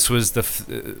fight, this was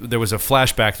there was a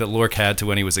flashback that Lork had to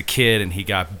when he was a kid and he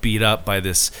got beat up by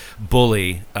this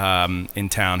bully in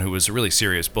town who was a really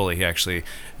serious bully. It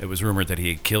was rumored that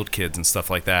he had killed kids and stuff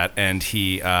like that, and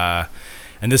he.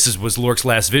 And this was Lork's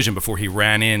last vision before he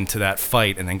ran into that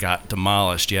fight and then got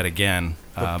demolished yet again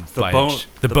by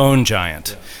the Bone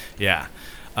Giant. Yeah.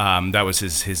 That was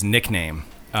his nickname.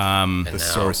 The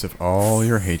source of all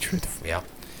your hatred. Yep.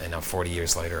 And now 40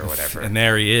 years later or whatever. And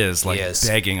there he is, like He is.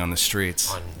 begging on the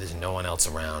streets. There's no one else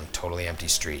around, totally empty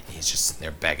street. He's just sitting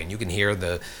there begging. You can hear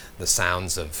the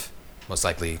sounds of most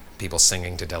likely people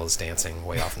singing to Della's Dancing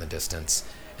way off in the distance.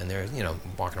 And they're,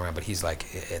 walking around, but he's like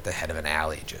at the head of an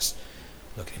alley just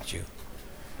looking at you.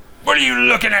 What are you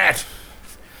looking at?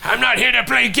 I'm not here to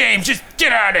play games. Just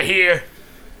get out of here.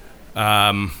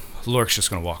 Lork's just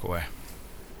going to walk away.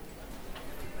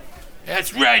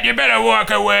 That's right. You better walk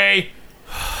away.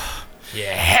 You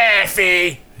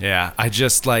halfie. Yeah,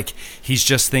 he's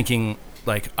just thinking,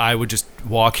 I would just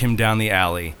walk him down the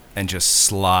alley and just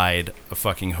slide a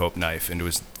fucking hope knife into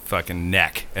his fucking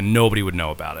neck, and nobody would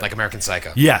know about it. Like American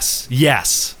Psycho.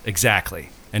 Yes, exactly.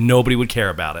 And nobody would care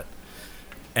about it.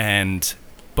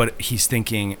 But he's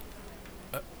thinking,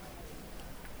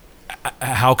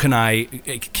 how can I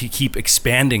keep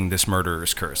expanding this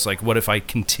murderer's curse? Like, what if I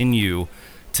continue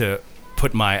to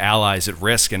put my allies at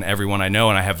risk and everyone I know,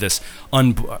 and I have this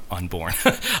unborn,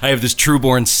 I have this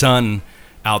trueborn son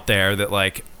out there that,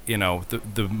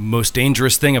 the most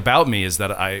dangerous thing about me is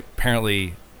that I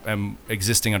apparently am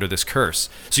existing under this curse.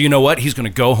 So you know what? He's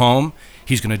going to go home.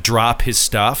 He's going to drop his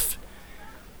stuff.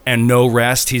 And no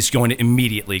rest, he's going to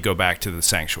immediately go back to the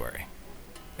sanctuary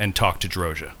and talk to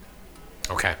Droja.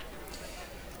 Okay.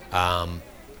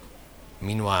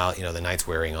 Meanwhile, the night's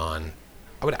wearing on.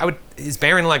 Is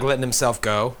Baron letting himself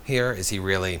go here? Is he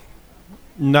really?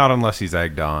 Not unless he's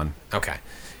egged on. Okay.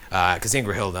 Because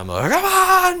Ingrid I'm like, come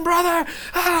on, brother!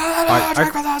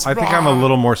 Drink with us, I think I'm a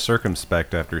little more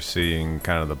circumspect after seeing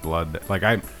kind of the blood.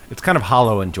 It's kind of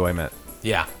hollow enjoyment.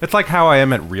 Yeah. It's like how I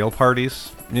am at real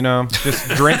parties, just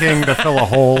drinking to fill a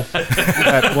hole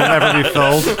that will never be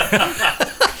filled.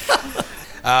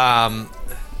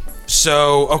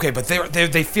 So, okay, but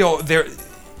they feel they're.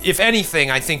 If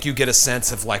anything, I think you get a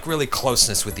sense of really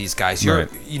closeness with these guys. Right.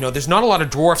 There's not a lot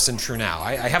of dwarfs in Trunau.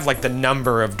 I have the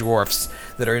number of dwarfs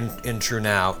that are in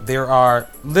Trunau. There are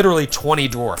literally 20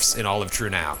 dwarfs in all of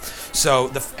Trunau.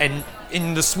 So and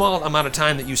in the small amount of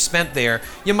time that you spent there,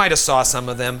 you might have saw some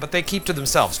of them, but they keep to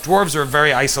themselves. Dwarves are a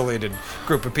very isolated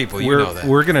group of people. You know that.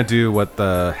 We're gonna do what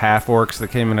the half orcs that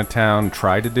came into town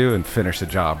tried to do and finish the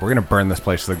job. We're gonna burn this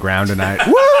place to the ground tonight.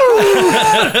 Woo!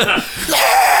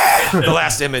 The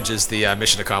last image is the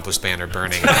Mission Accomplished banner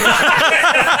burning.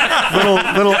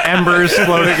 little embers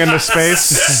floating into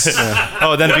space.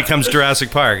 Oh, then it becomes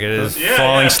Jurassic Park. It is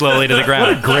falling slowly to the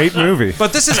ground. Great movie.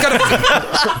 But this is going to,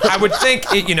 I would think,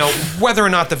 whether or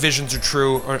not the visions are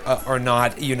true or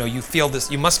not, you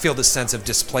must feel this sense of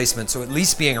displacement. So at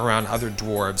least being around other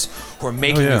dwarves who are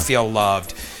making you feel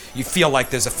loved, you feel like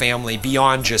there's a family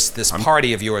beyond just this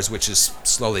party of yours, which is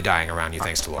slowly dying around you,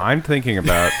 thanks to Lord. I'm thinking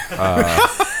about, how,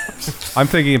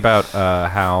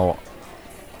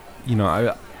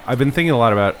 I've been thinking a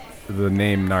lot about the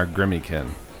name Nargrimmikin,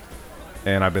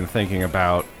 and I've been thinking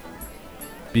about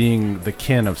being the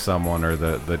kin of someone or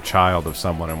the child of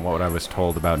someone, and what I was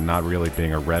told about not really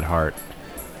being a red heart.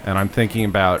 And I'm thinking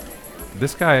about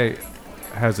this guy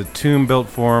has a tomb built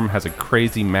for him, has a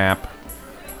crazy map,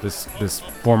 this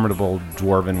formidable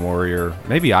dwarven warrior.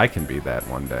 Maybe I can be that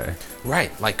one day.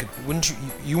 Right, like, wouldn't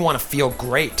you want to feel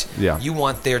great? Yeah. You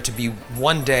want there to be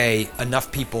one day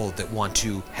enough people that want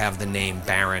to have the name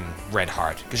Baron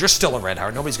Redheart, because you're still a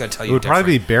Redheart. Nobody's going to tell you It would different.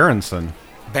 probably be Berenson.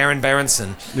 Baron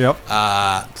Berenson. Yep.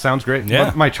 Sounds great.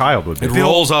 Yeah. My child would be. It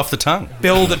rolls off the tongue.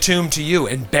 Build a tomb to you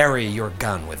and bury your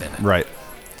gun within it. Right.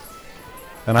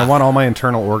 And I want all my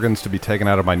internal organs to be taken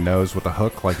out of my nose with a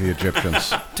hook like the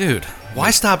Egyptians. Dude, why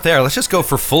stop there? Let's just go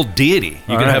for full deity.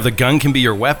 You can have the gun can be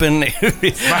your weapon.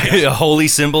 A holy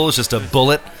symbol is just a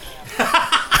bullet.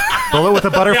 Bullet with the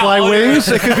butterfly wings.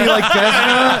 It could be like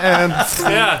Desna and...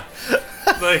 Yeah.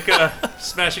 Like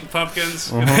Smashing Pumpkins.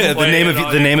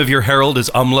 The name of your herald is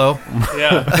Umlo.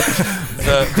 Yeah.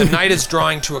 The night is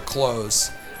drawing to a close.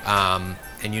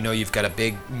 And you've got a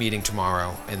big meeting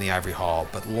tomorrow in the Ivory Hall.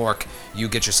 But Lork, you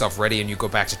get yourself ready and you go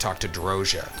back to talk to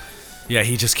Drozia. Yeah,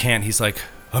 he just can't. He's like,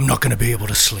 I'm not going to be able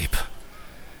to sleep.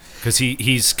 Because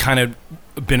he's kind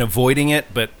of been avoiding it,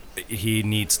 but he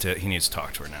needs to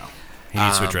talk to her now. He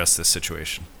needs to address this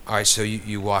situation. All right, so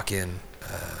you walk in.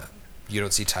 You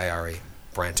don't see Tayari.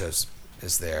 Brantos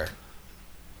is there.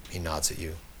 He nods at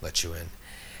you, lets you in.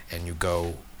 And you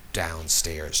go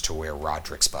downstairs to where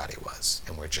Roderick's body was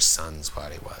and where Jason's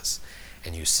body was.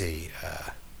 And you see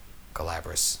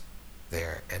Galabras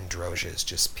there, and Drozia is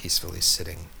just peacefully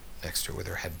sitting next to her with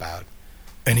her head bowed.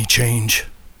 Any change?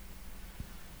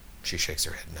 She shakes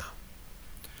her head no.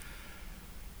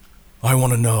 I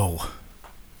want to know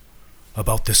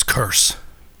about this curse.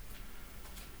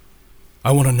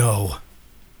 I want to know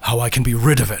how I can be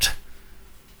rid of it.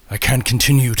 I can't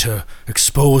continue to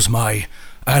expose my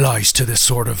allies to this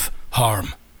sort of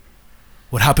harm.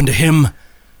 What happened to him?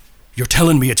 You're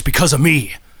telling me it's because of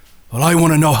me. Well, I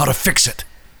want to know how to fix it.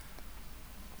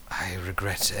 I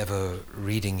regret ever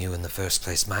reading you in the first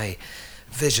place. My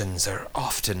visions are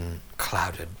often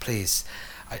clouded. Please,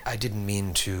 I didn't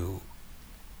mean to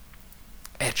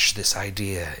etch this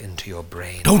idea into your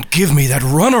brain. Don't give me that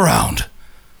runaround.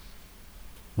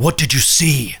 What did you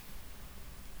see?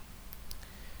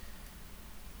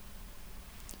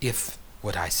 If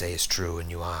what I say is true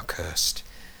and you are cursed,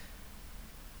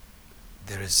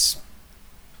 there is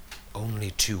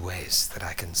only 2 ways that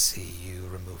I can see you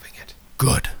removing it.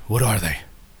 Good. What are they?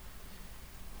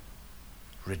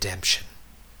 Redemption.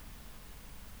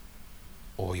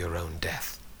 Or your own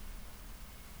death.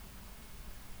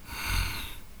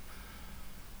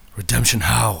 Redemption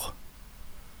how?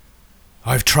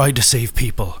 I've tried to save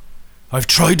people. I've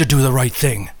tried to do the right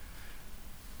thing.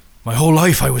 My whole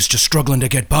life I was just struggling to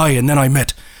get by, and then I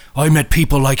met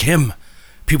people like him.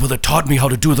 People that taught me how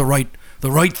to do the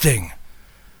right thing.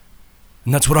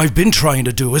 And that's what I've been trying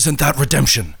to do. Isn't that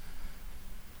redemption?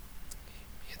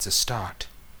 It's a start.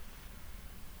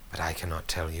 But I cannot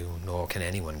tell you, nor can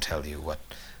anyone tell you what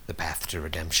the path to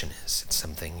redemption is. It's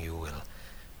something you will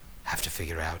have to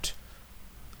figure out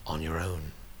on your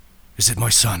own. Is it my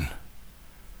son?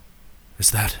 Is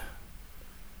that...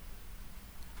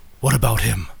 What about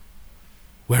him?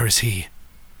 Where is he?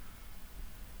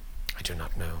 I do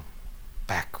not know.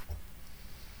 Back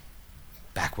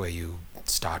where you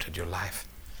started your life.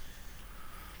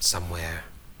 Somewhere,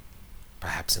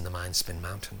 perhaps in the Mindspin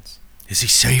Mountains. Is he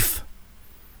safe?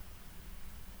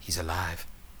 He's alive.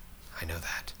 I know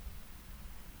that.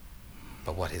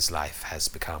 But what his life has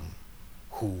become,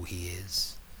 who he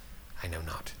is, I know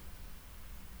not.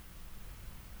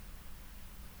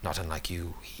 Not unlike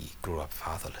you, he grew up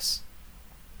fatherless.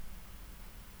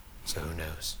 So who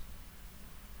knows?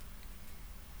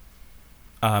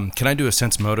 Can I do a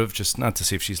sense motive, just not to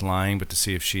see if she's lying, but to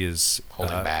see if she is...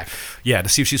 Holding back. Yeah, to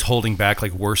see if she's holding back,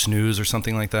 like worse news or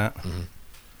something like that.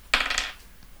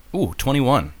 Mm-hmm. Ooh,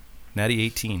 21. Natty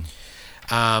 18.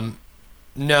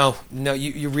 No,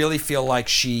 you really feel like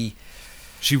she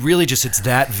She really just, it's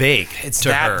that vague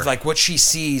to her. Like what she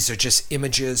sees are just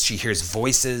images. She hears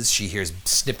voices. She hears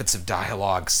snippets of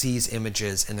dialogue, sees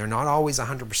images, and they're not always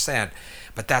 100%,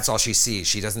 but that's all she sees.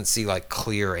 She doesn't see like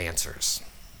clear answers.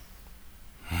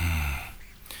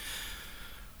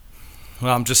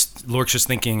 Well, Lork's just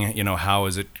thinking, how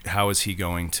is he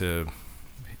going to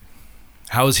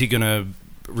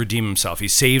redeem himself? He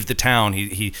saved the town.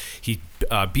 He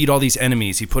beat all these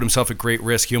enemies. He put himself at great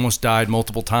risk. He almost died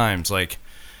multiple times. Like,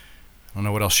 I don't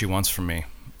know what else she wants from me.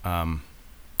 And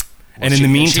in the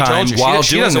meantime, while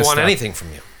she doing doesn't this want stuff, anything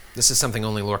from you. This is something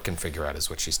only Lork can figure out, is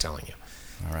what she's telling you.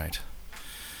 All right.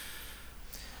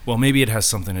 Well, maybe it has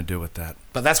something to do with that.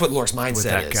 But that's what Lork's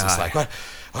mindset is. It's like, what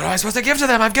am I supposed to give to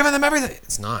them? I've given them everything.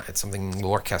 It's not. It's something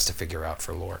Lork has to figure out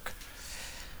for Lork.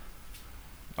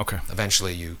 Okay.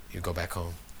 Eventually, you go back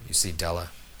home. You see Della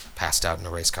passed out in a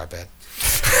race car bed.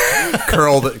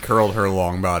 curled her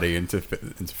long body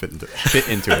fit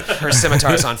into it. Her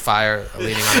scimitar's on fire,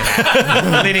 leaning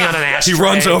on an ashtray. He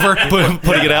runs over,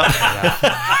 putting it out.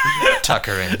 Tuck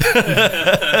her in.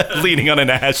 Leaning on an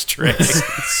ashtray.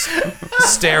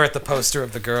 Stare at the poster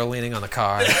of the girl leaning on the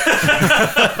car.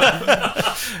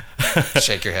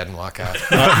 Shake your head and walk out.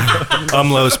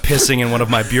 Umlo's pissing in one of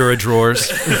my bureau drawers.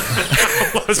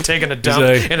 Umlo's taking a dump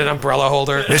in an umbrella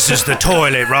holder. This is the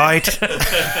toilet, right?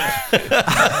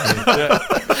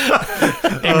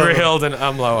 Ingrihild and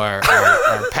Umlo are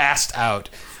passed out,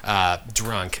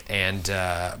 drunk, and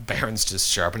Baron's just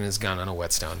sharpening his gun on a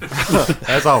whetstone.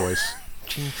 As always.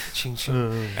 Ching, ching,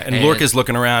 ching. And Lork is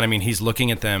looking around. I mean, he's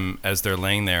looking at them as they're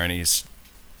laying there, and he's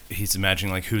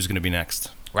imagining, like, who's going to be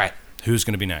next. Right. Who's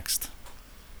going to be next?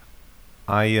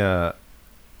 I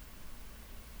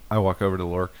walk over to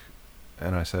Lork,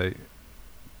 and I say,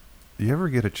 you ever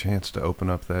get a chance to open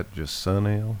up that just sun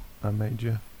ale I made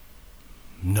you?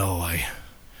 No, I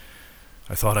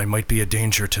thought I might be a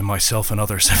danger to myself and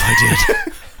others if I did.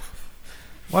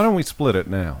 Why don't we split it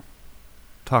now?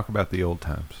 Talk about the old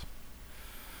times.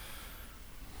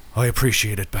 I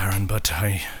appreciate it, Baron, but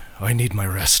I need my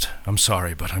rest. I'm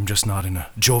sorry, but I'm just not in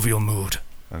a jovial mood.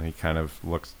 And he kind of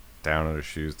looks down at his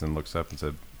shoes, then looks up and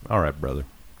said, all right, brother.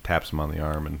 Taps him on the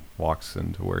arm and walks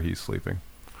into where he's sleeping.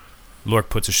 Lork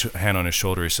puts a hand on his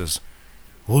shoulder. He says,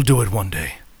 we'll do it one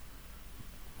day.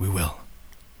 We will.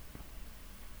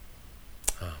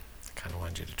 Oh, I kind of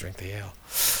wanted you to drink the ale.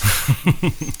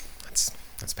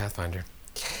 That's Pathfinder.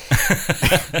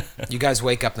 You guys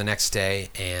wake up the next day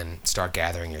and start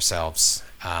gathering yourselves.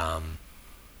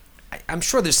 I'm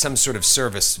sure there's some sort of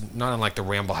service, not unlike the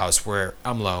Ramble House, where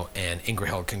Umlo and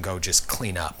Ingrihild can go just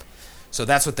clean up. So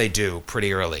that's what they do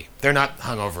pretty early. They're not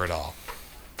hungover at all.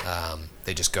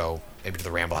 They just go maybe to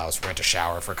the Ramble House, rent a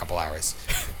shower for a couple hours,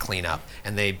 clean up.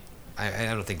 And I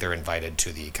don't think they're invited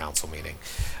to the council meeting,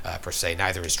 per se.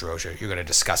 Neither is Drozier. You're going to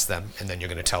discuss them, and then you're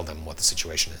going to tell them what the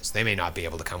situation is. They may not be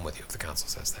able to come with you if the council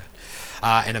says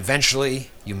that. And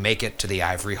eventually, you make it to the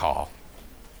Ivory Hall.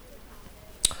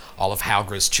 All of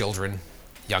Halgra's children,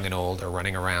 young and old, are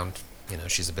running around.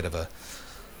 She's a bit of a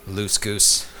loose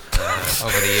goose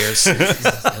over the years,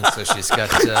 and so she's got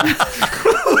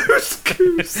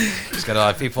she's got a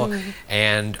lot of people.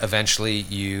 And eventually,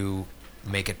 you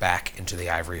make it back into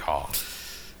the Ivory Hall.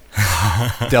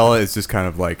 Della is just kind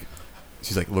of like,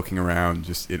 she's like looking around,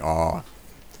 just in awe.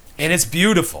 And it's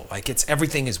beautiful. Like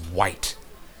everything is white.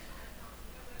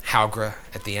 Halgra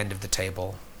at the end of the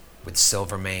table, with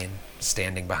Silvermane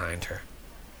standing behind her,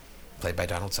 played by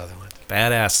Donald Sutherland.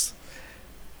 Badass.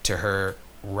 To her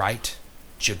right,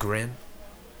 Jagrin.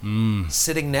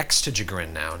 Sitting next to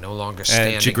Jagrin now, no longer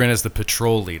standing. Jagrin is the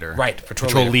patrol leader. Right,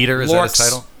 patrol leader. Is Lork's that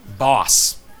his title?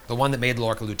 Boss, the one that made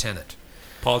Lork a lieutenant.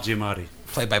 Paul Giamatti.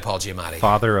 Played by Paul Giamatti.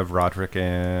 Father of Roderick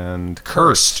and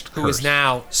Cursed, who is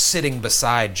now sitting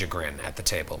beside Jagrin at the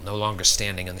table, no longer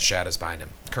standing in the shadows behind him.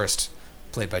 Cursed,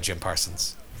 played by Jim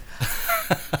Parsons.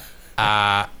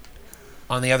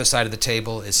 On the other side of the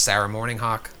table is Sarah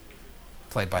Morninghawk,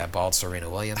 played by a bald Serena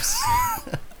Williams.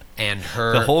 And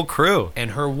the whole crew.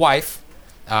 And her wife,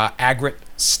 Agrit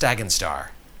Stagenstar,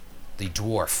 the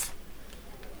dwarf,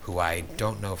 who I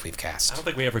don't know if we've cast. I don't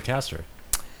think we ever cast her.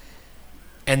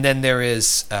 And then there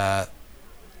is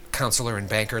counselor and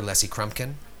banker Leslie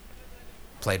Crumpkin,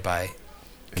 played by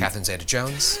Catherine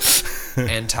Zeta-Jones,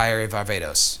 and Tyre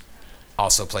Varvados,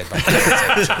 also played by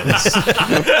Catherine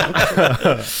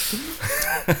Zeta-Jones.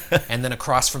 And then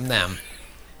across from them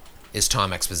is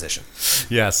Tom Exposition.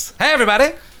 Yes. Hey,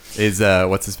 everybody! Is,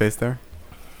 what's his face there?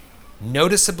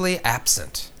 Noticeably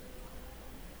absent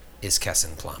is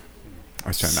Kessin Plum. I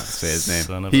was trying not to say his name.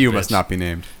 Son of He a who must bitch. not be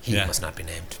named. He must not be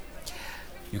named.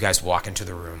 You guys walk into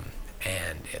the room,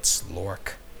 and it's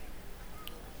Lork,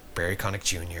 Barry Connick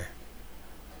Jr.,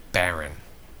 Baron.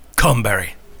 Come,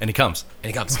 Barry. And he comes.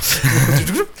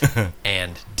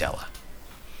 And Della.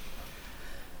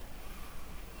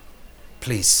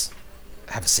 Please,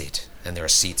 have a seat. And there are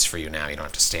seats for you now. You don't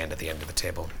have to stand at the end of the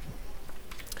table.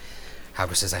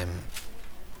 Halber says, I'm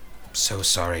so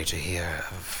sorry to hear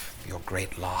of your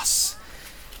great loss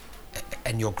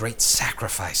and your great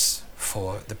sacrifice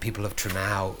for the people of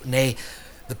Trunau, nay,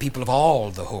 the people of all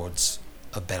the hordes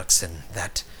of Bergson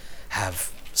that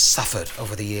have suffered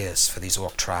over the years for these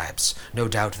orc tribes. No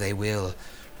doubt they will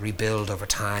rebuild over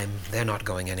time. They're not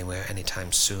going anywhere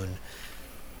anytime soon.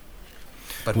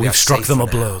 But we've struck them a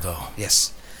blow, though.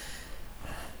 Yes.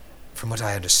 From what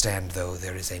I understand, though,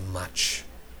 there is a much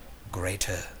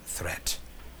greater threat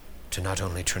to not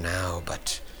only Trunau,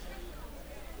 but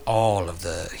all of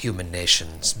the human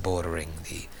nations bordering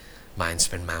the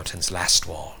Mindspin Mountains,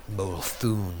 Lastwall,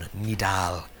 Molthun,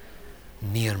 Nidal,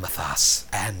 Nirmathas,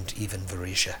 and even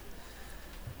Varisha.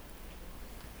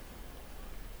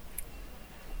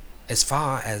 As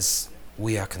far as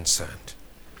we are concerned,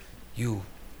 you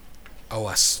owe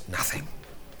us nothing.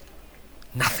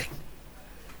 Nothing.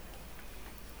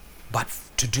 But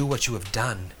to do what you have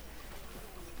done,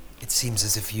 it seems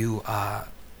as if you are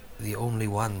the only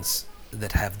ones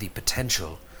that have the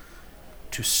potential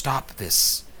to stop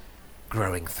this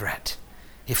growing threat.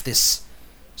 If this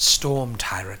storm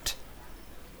tyrant,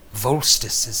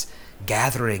 Volstis, is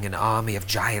gathering an army of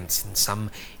giants in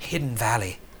some hidden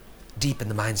valley deep in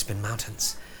the Mindspin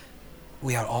Mountains,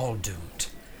 we are all doomed.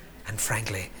 And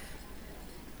frankly,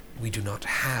 we do not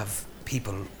have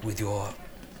people with your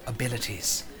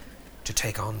abilities to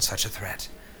take on such a threat.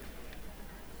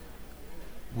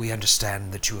 We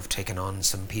understand that you have taken on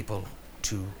some people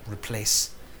to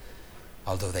replace,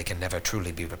 although they can never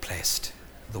truly be replaced,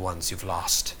 the ones you've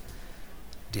lost,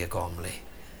 dear Gormley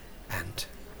and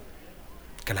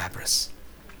Galabras.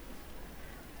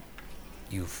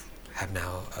 You have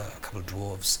now a couple of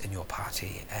dwarves in your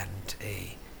party and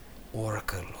a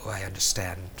oracle who I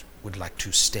understand would like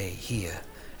to stay here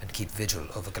and keep vigil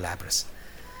over Galabras.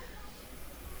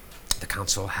 The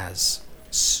council has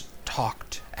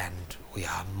talked, and we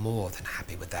are more than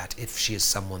happy with that if she is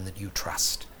someone that you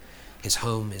trust. His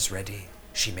home is ready.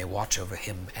 She may watch over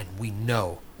him, and we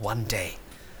know one day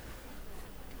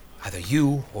either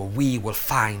you or we will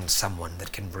find someone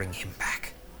that can bring him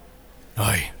back.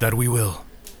 Aye, that we will.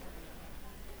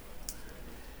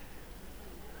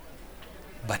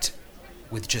 But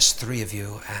with just 3 of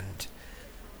you and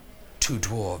 2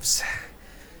 dwarves,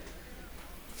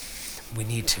 we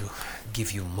need to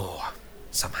give you more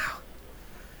somehow,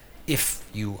 if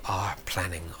you are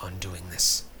planning on doing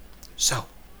this. So,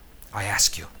 I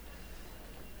ask you,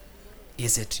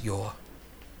 is it your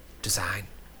design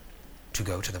to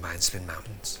go to the Mindspin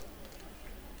Mountains,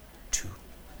 to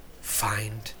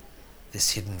find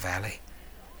this hidden valley,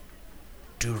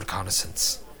 do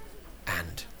reconnaissance,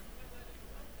 and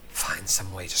find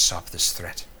some way to stop this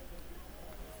threat?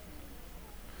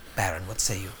 Baron, what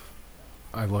say you?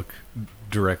 I look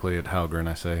directly at Halger and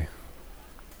I say,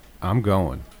 I'm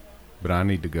going, but I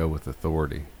need to go with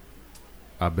authority.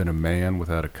 I've been a man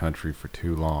without a country for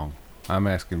too long. I'm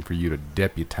asking for you to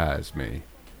deputize me.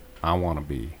 I want to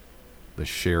be the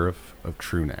sheriff of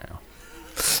Trunau.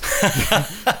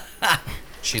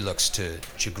 She looks to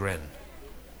Chagrin.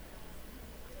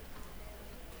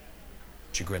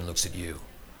 Chagrin looks at you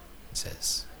and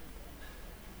says,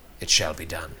 "It shall be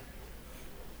done."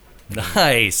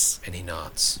 Nice. And he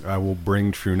nods. I will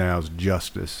bring Trunau's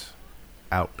justice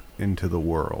out into the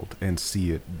world and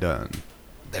see it done.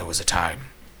 There was a time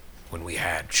when we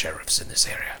had sheriffs in this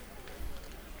area.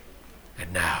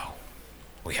 And now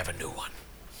we have a new one.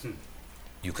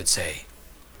 You could say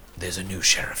there's a new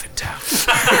sheriff in town.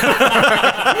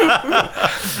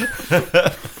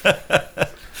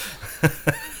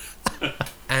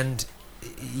 And,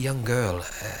 young girl,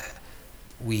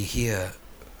 we hear,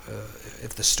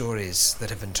 if the stories that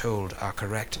have been told are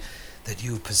correct, that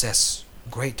you possess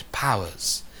great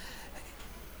powers.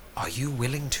 Are you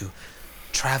willing to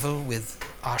travel with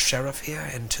our sheriff here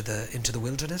into the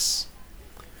wilderness?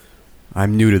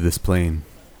 I'm new to this plane,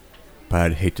 but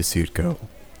I'd hate to see it go.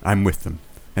 I'm with them,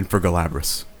 and for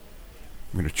Galabras.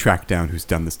 I'm going to track down who's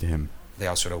done this to him. They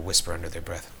all sort of whisper under their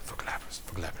breath, "For Galabras,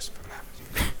 for Galabras, for Galabras."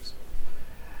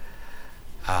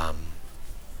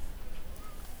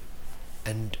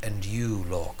 And you,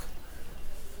 Lork?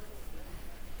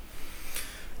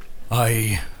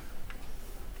 I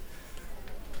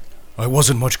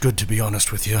wasn't much good, to be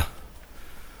honest with you.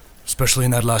 Especially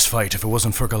in that last fight. If it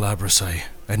wasn't for Galabras,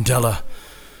 and Della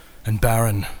and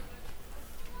Baron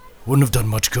wouldn't have done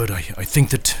much good. I think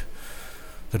that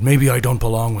that maybe I don't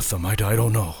belong with them. I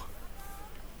don't know.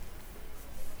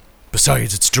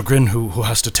 Besides, it's Jagrin who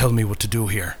has to tell me what to do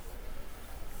here.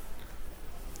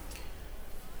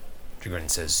 Jagrin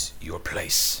says, your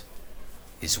place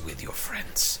is with your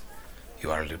friends.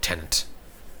 You are a lieutenant,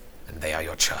 and they are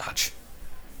your charge.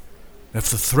 If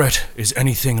the threat is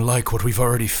anything like what we've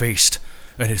already faced,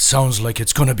 and it sounds like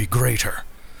it's gonna be greater,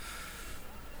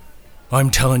 I'm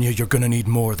telling you, you're gonna need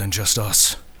more than just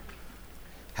us.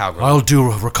 Halgrim. I'll do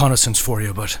a reconnaissance for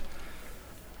you, but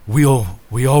we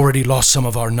already lost some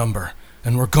of our number,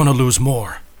 and we're gonna lose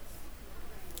more.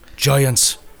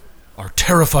 Giants are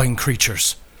terrifying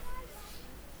creatures,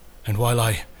 and while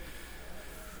I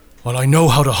know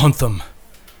how to hunt them,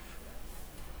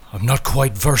 I'm not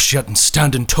quite versed yet in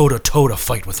standing toe-to-toe to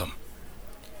fight with them.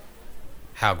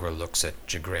 Halgrim looks at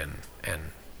Jagrin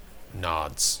and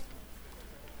nods,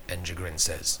 and Jagrin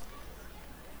says,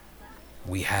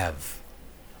 we have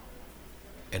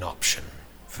an option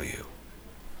for you.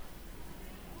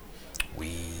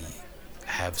 We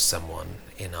have someone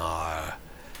in our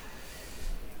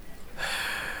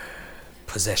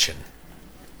possession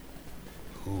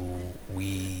who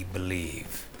we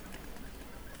believe,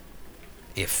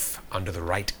 if under the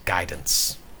right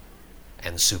guidance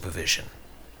and supervision,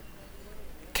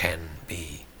 can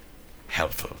be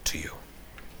helpful to you.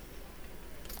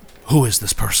 Who is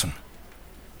this person?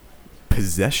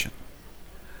 Possession.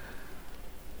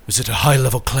 Is it a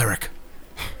high-level cleric?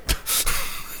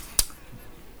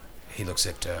 He looks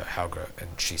at Halgra and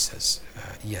she says,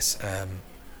 yes,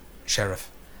 Sheriff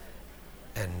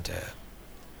and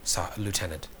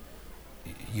Lieutenant,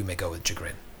 you may go with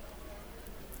Jagrin.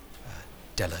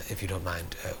 Della, if you don't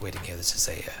mind waiting here, this is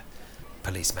a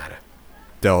police matter.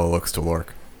 Della looks to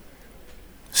Lork.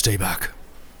 Stay back.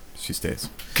 She stays.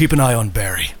 Keep an eye on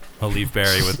Barry. I'll leave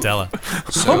Barry with Della.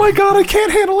 Oh my god, I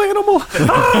can't handle animal!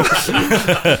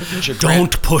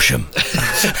 Don't push him.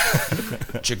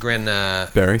 Jagrin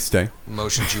Barry, stay.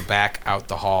 motions you back out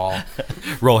the hall,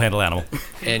 Roll handle animal.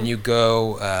 and you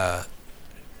go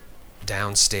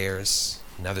downstairs,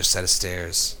 another set of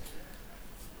stairs,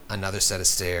 another set of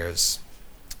stairs,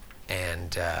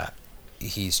 and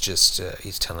he's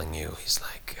telling you, he's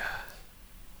like,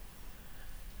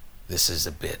 this is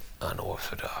a bit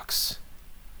unorthodox.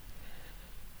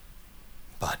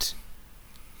 But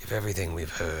if everything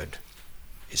we've heard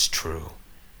is true,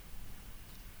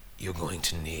 you're going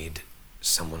to need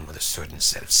someone with a certain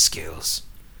set of skills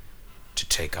to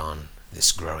take on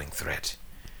this growing threat.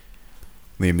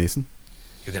 Liam Neeson?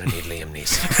 You're going to need Liam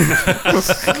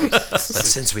Neeson. But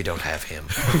since we don't have him,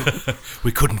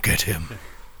 We couldn't get him.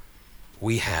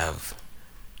 we have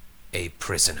a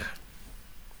prisoner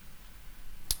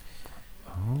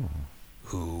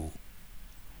who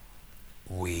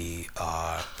we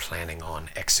are planning on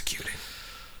executing.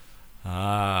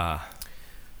 Ah.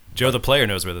 Joe the player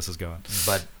knows where this is going.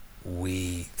 But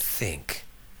we think,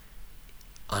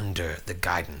 under the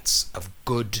guidance of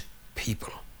good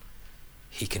people,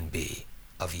 he can be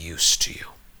of use to you.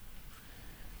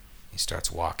 He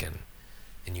starts walking,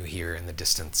 and you hear in the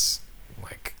distance,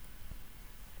 like,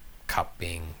 cup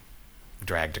being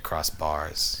dragged across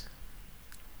bars.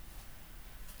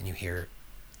 And you hear,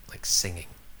 like, singing.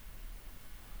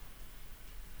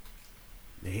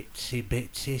 Itsy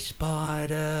bitsy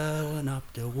spider went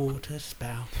up the water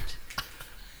spout.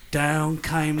 Down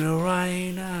came the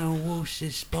rain and washed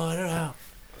the spider out.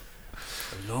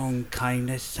 Along came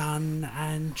the sun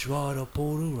and dried up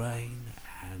all the rain.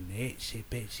 And the itsy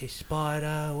bitsy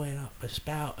spider went up the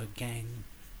spout again.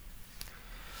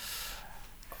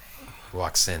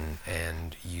 Walks in,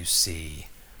 and you see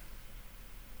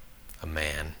a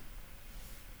man,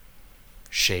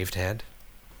 shaved head,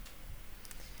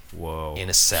 Whoa. in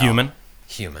a cell.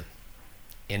 Human.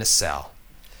 In a cell.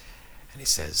 And he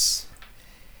says,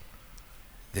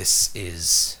 this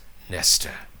is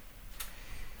Nestor.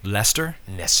 Lester?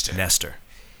 Nestor. Nestor.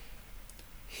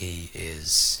 He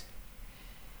is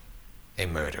a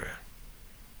murderer.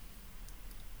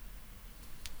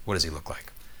 What does he look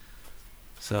like?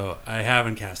 So I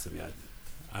haven't cast him yet.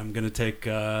 I'm going to take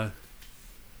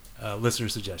listener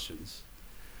suggestions.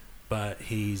 But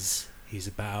he's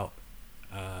about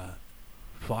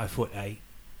 5'8",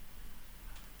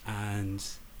 and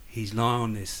he's lying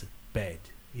on this bed.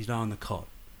 He's lying on the cot,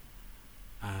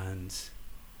 and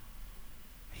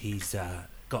he's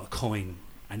got a coin,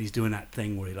 and he's doing that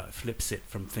thing where he like flips it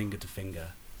from finger to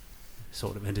finger,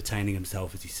 sort of entertaining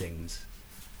himself as he sings.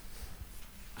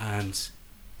 And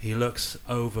he looks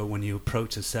over when you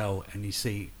approach the cell, and you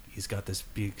see he's got this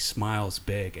big smiles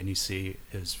big, and you see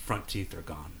his front teeth are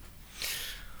gone.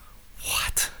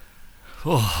 What?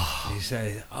 He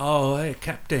says, "Oh, hey,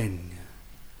 Captain,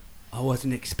 I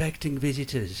wasn't expecting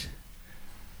visitors.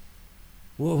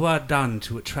 What have I done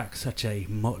to attract such a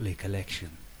motley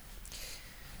collection?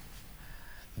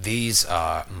 These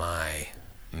are my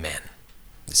men.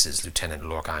 This is Lieutenant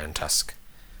Lork Irontusk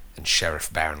and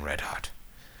Sheriff Baron Redheart.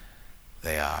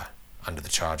 They are under the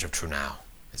charge of Trunau,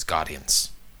 as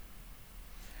guardians.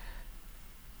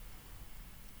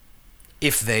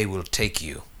 If they will take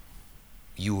you,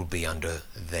 you will be under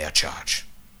their charge.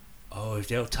 Oh, if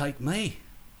they'll take me.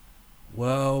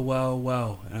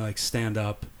 Well. And I stand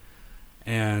up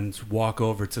and walk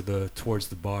over towards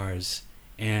the bars,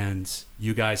 and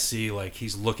you guys see like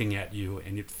he's looking at you,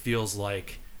 and it feels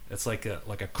like it's like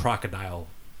a crocodile,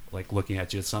 like looking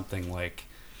at you. It's something like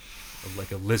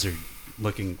a lizard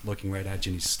looking right at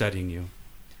you, and he's studying you.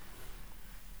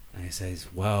 And he says,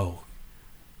 "Well,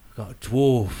 I've got a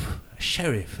dwarf, a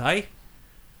sheriff, eh?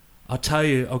 I'll tell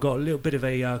you, I've got a little bit of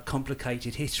a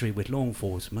complicated history with law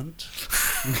enforcement."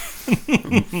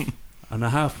 And a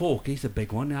half-orc, he's a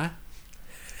big one, yeah?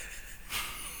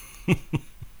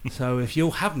 So if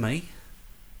you'll have me,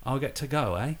 I'll get to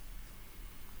go, eh?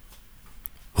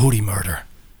 Who'd he murder?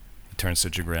 He turns to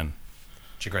Chagrin.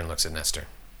 Chagrin looks at Nestor.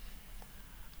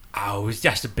 Oh, it was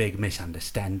just a big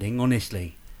misunderstanding,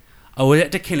 honestly. I was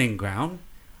at the killing ground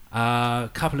a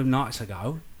couple of nights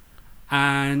ago,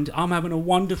 and I'm having a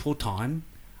wonderful time,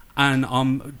 and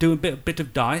I'm doing a bit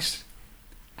of dice,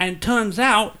 and turns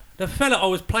out the fella I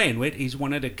was playing with, he's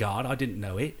one of the guard, I didn't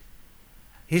know it.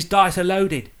 His dice are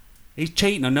loaded. He's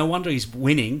cheating, and no wonder he's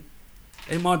winning.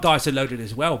 And my dice are loaded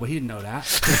as well, but he didn't know that.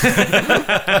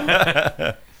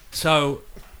 So,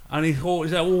 and he thought, he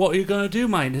said, "Well, what are you going to do,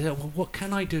 mate?" He said, "Well, what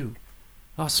can I do?"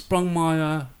 I sprung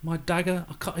my dagger,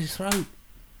 I cut his throat.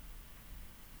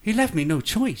 He left me no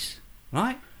choice,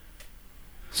 right?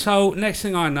 So, next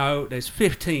thing I know, there's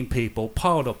 15 people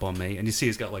piled up on me, and you see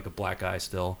he's got like a black eye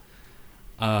still.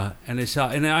 And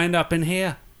I end up in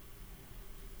here.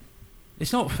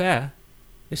 It's not fair.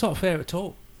 It's not fair at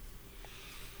all.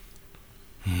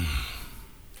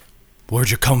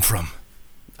 Where'd you come from?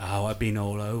 Oh, I've been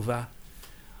all over.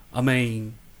 I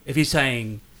mean, if you're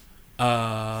saying,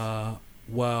 well,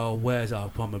 where's I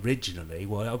from originally?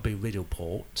 Well, that would be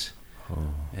Riddleport.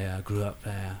 Oh. Yeah, I grew up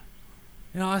there.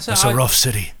 You know, that's a rough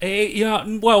city.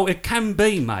 Well, it can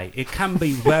be, mate. It can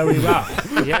be very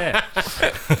rough. Yeah.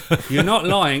 You're not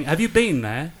lying. Have you been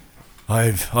there?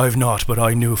 I've not, but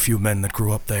I knew a few men that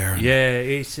grew up there. Yeah,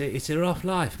 it's a rough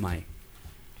life, mate.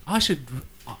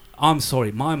 I'm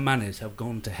sorry, my manners have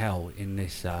gone to hell in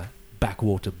this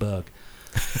backwater burg.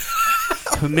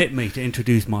 Permit me to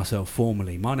introduce myself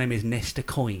formally. My name is Nestor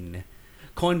Coin.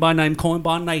 Coin by name, coin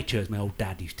by nature, as my old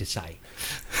dad used to say.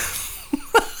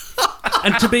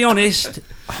 And to be honest,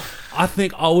 I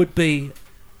think I would be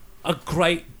a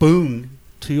great boon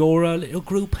to your little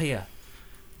group here.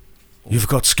 You've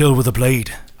got skill with a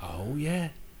blade. Oh, yeah.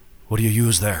 What do you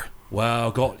use there?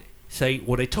 Well,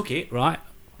 they took it, right?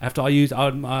 After I used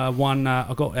I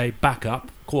got a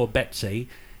backup called Betsy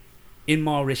in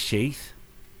my wrist sheath.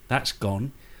 That's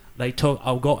gone. I've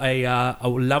got a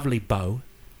lovely bow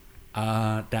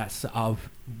that's I've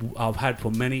had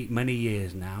for many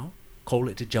years now. Call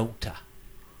it a Jolter.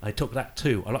 They took that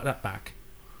too. I like that back.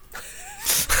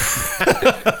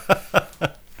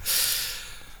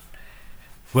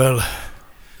 Well,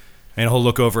 and he'll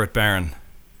look over at Baron.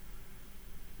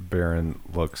 Baron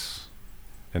looks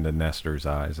into Nestor's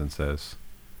eyes and says,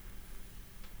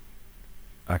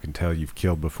 "I can tell you've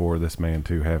killed before this man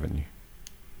too, haven't you?"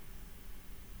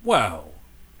 Well,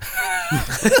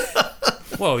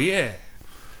 yeah.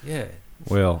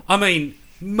 Well, I mean,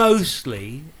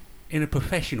 mostly in a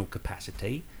professional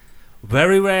capacity.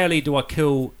 Very rarely do I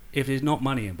kill if there's not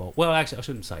money involved. Well, actually, I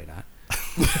shouldn't say that.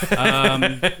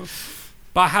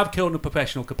 But I have killed in a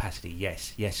professional capacity.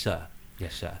 Yes, sir.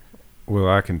 well,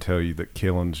 I can tell you that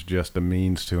killing's just a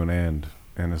means to an end,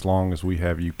 and as long as we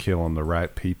have you killing the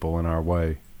right people in our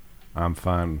way, I'm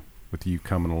fine with you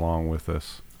coming along with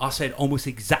us. I said almost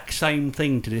the exact same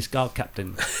thing to this guard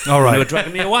captain. All right. They were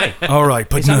dragging me away. All right,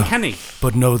 but it's uncanny.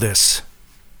 But know this.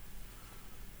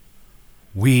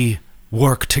 We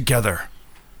work together.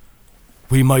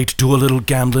 We might do a little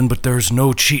gambling, but there's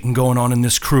no cheating going on in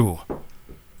this crew.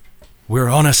 We're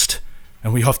honest,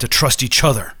 and we have to trust each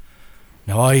other.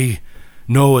 Now, I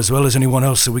know as well as anyone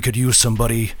else that we could use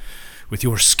somebody with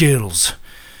your skills,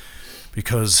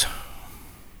 because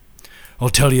I'll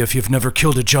tell you, if you've never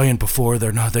killed a giant before,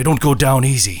 they don't go down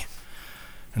easy,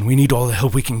 and we need all the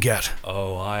help we can get.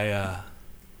 Oh, I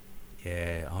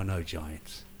know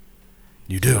giants.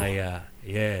 You do?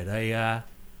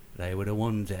 They were the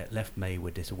ones that left me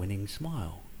with this winning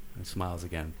smile. And smiles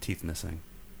again, teeth missing.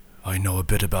 I know a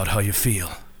bit about how you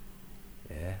feel.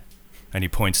 Yeah. And he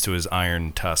points to his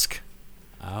iron tusk.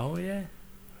 Oh, yeah.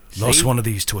 Lost See? one of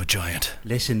these to a giant.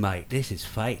 Listen, mate, this is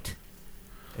fate.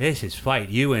 This is fate.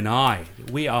 You and I,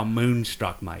 we are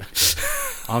moonstruck, mate.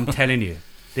 I'm telling you,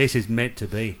 this is meant to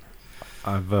be.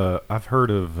 I've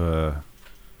heard of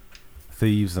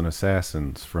thieves and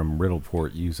assassins from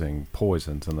Riddleport using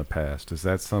poisons in the past. Is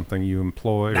that something you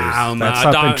employ? Or is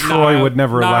that something Troy would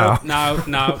never allow? No.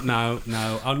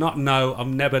 I've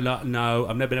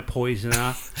never been a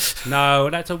poisoner. No,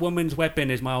 that's a woman's weapon,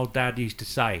 as my old dad used to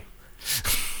say.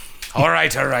 All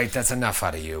right, that's enough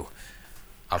out of you.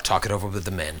 I'll talk it over with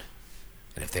the men,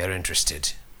 and if they're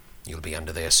interested, you'll be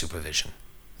under their supervision.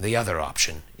 The other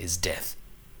option is death.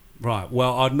 Right.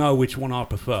 Well, I know which one I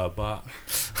prefer, but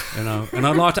and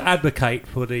I'd like to advocate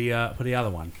for the other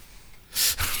one.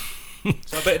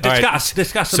 So, but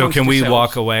discuss. So can we yourselves.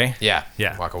 walk away? Yeah.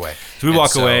 Yeah. Walk away. So we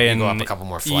walk away and go up a couple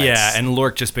more flights. Yeah, and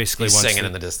Lork just basically He's wants singing to,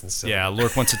 in the distance. So. Yeah,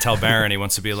 Lork wants to tell Baron. He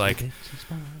wants to be like,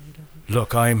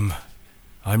 look, I'm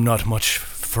not much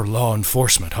for law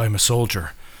enforcement. I'm a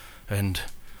soldier, and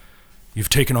you've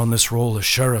taken on this role as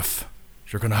sheriff.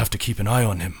 You're going to have to keep an eye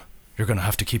on him. You're going to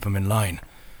have to keep him in line.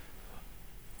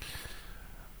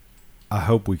 I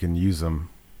hope we can use them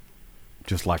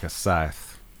just like a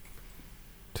scythe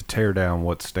to tear down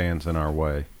what stands in our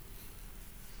way.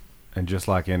 And just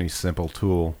like any simple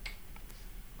tool,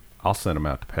 I'll send him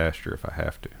out to pasture if I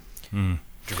have to.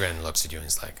 Dregren looks at you and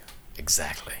is like,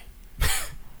 exactly.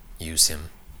 Use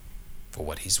him for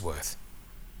what he's worth.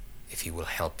 If he will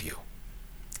help you,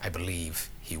 I believe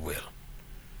he will.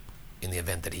 In the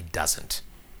event that he doesn't,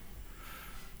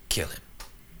 kill him.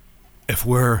 If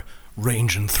we're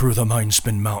ranging through the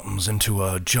Mindspin Mountains into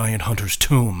a giant hunter's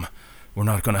tomb, we're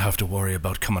not going to have to worry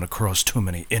about coming across too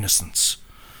many innocents.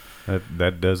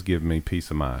 That does give me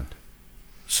peace of mind.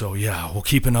 So yeah, we'll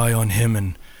keep an eye on him,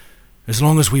 and as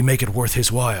long as we make it worth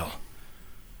his while,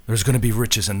 there's going to be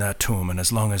riches in that tomb, and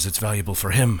as long as it's valuable for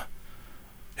him,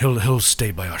 he'll stay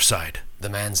by our side. The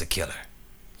man's a killer.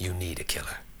 You need a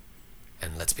killer.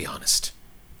 And let's be honest,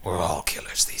 we're all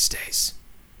killers these days.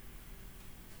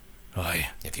 Aye.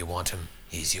 If you want him,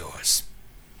 he's yours.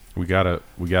 We gotta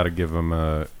give him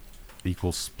a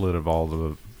equal split of all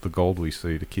the gold we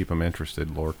see to keep him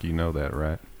interested, Lork. You know that,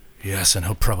 right? Yes, and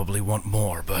he'll probably want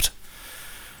more, but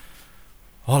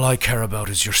all I care about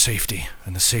is your safety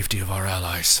and the safety of our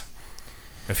allies.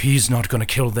 If he's not going to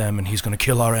kill them and he's going to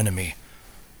kill our enemy,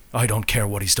 I don't care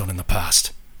what he's done in the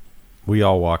past. We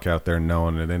all walk out there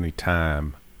knowing at any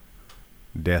time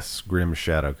death's grim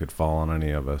shadow could fall on any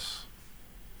of us.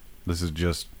 This is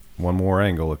just one more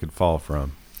angle it could fall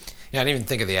from. Yeah, I didn't even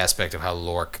think of the aspect of how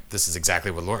Lork, this is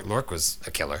exactly what Lork was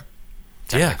a killer.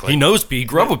 Yeah, he knows, he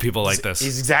grew up with people like this.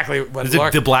 He's exactly what Is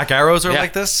Lork... it the Black Arrows are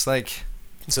like this? Like,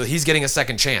 so he's getting a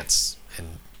second chance, and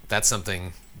that's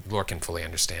something Lork can fully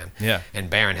understand. Yeah. And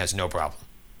Baron has no problem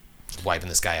wiping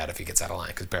this guy out if he gets out of line,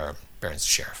 because Baron's the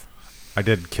sheriff. I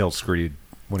did kill Screed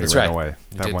when That's he ran right. away.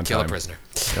 You That did one kill time. a prisoner.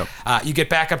 Yep. You get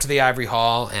back up to the Ivory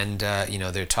Hall, and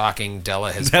they're talking.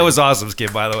 Della has. that was awesome,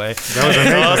 Skip, by the way. That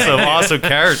was an awesome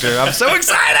character. I'm so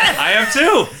excited. I am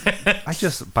too. I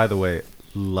just, by the way,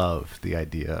 love the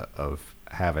idea of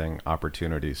having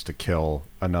opportunities to kill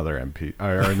another MP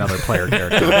or another player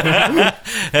character.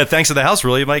 Thanks to the house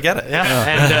rule, you might get it.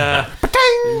 Yeah.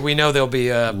 And we know there'll be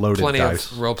plenty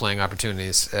dice. of role-playing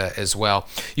opportunities as well.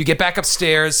 You get back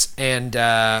upstairs, and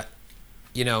it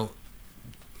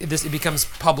becomes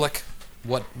public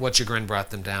what Chagrin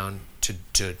brought them down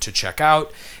to check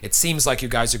out. It seems like you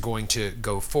guys are going to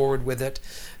go forward with it.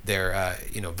 They're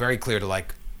very clear to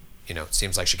it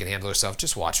seems like she can handle herself.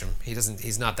 Just watch him.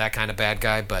 He's not that kind of bad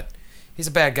guy, but he's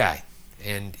a bad guy,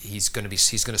 and he's going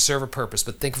to serve a purpose.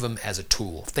 But think of him as a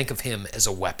tool. Think of him as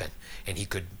a weapon, and he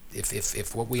could.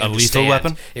 If what we A understand, lethal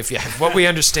weapon? If what we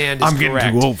understand is I'm correct,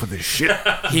 getting too old for this shit.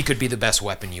 he could be the best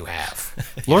weapon you have.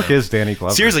 Lork is Danny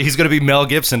Glover. Seriously, he's going to be Mel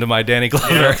Gibson to my Danny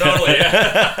Glover. Totally.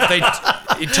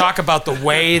 Yeah. You talk about the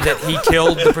way that he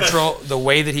killed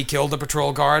the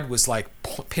patrol guard was like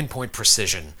pinpoint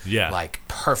precision. Yeah. Like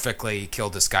perfectly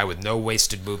killed this guy with no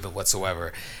wasted movement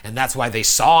whatsoever. And that's why they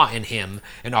saw in him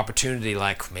an opportunity,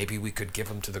 like maybe we could give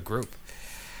him to the group.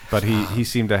 But he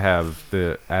seemed to have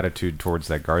the attitude towards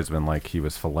that guardsman like he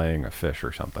was filleting a fish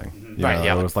or something. You Right, know,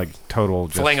 yeah. It was like total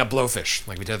just... Filleting a blowfish.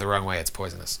 Like we did it the wrong way, it's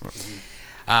poisonous.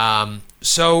 I'm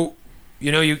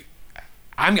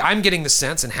getting the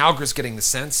sense, and Halger's getting the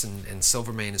sense, and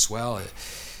Silvermane as well,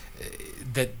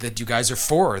 that you guys are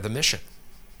for the mission.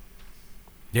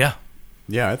 Yeah.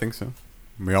 Yeah, I think so.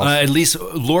 We all At least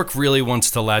Lork really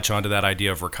wants to latch onto that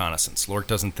idea of reconnaissance. Lork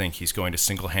doesn't think he's going to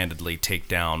single-handedly take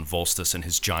down Volstis and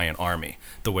his giant army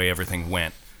the way everything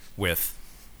went with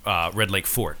Red Lake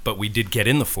Fort, but we did get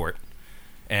in the fort,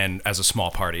 and as a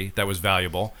small party, that was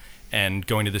valuable. And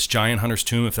going to this giant hunter's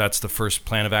tomb, if that's the first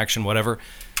plan of action, whatever,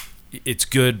 it's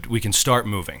good. We can start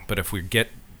moving. But if we get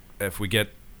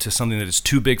to something that is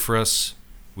too big for us,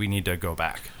 we need to go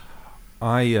back.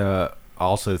 I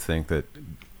also think that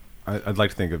I'd like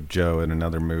to think of Joe in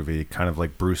another movie, kind of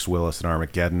like Bruce Willis in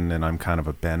Armageddon, and I'm kind of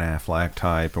a Ben Affleck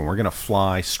type, and we're going to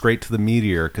fly straight to the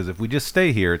meteor, because if we just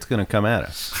stay here, it's going to come at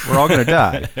us. We're all going to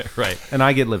die. Right. And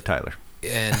I get Liv Tyler.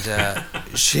 And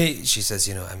she says,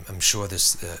 I'm sure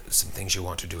there's some things you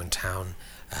want to do in town,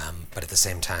 but at the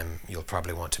same time, you'll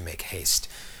probably want to make haste.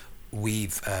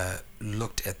 We've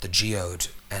looked at the geode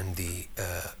and the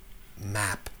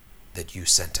map that you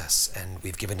sent us, and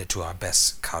we've given it to our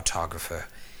best cartographer.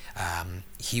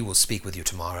 He will speak with you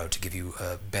tomorrow to give you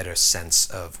a better sense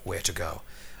of where to go.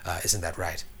 Isn't that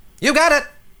right? You got it!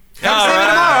 Come see me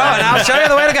tomorrow, and I'll show you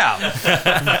the way to go.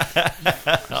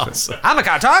 Awesome. I'm a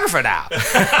cartographer now.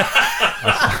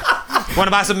 Want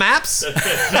to buy some maps?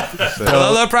 For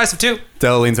the low price of 2.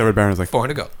 Della leans over to Baron and is like,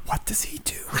 400 gold. what does he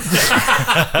do?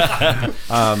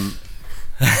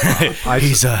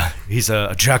 He's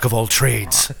a jack of all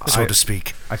trades, so to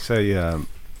speak. I say,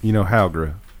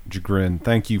 Halgra, Jagrin,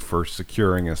 thank you for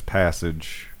securing us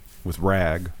passage with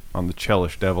Rag on the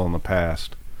Chellish Devil in the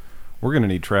past. We're going to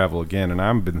need travel again, and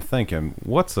I've been thinking,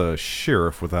 what's a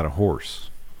sheriff without a horse?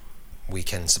 We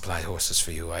can supply horses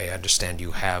for you. I understand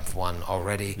you have one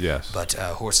already. Yes. But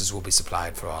horses will be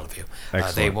supplied for all of you.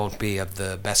 Excellent. They won't be of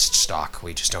the best stock.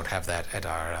 We just don't have that at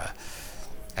our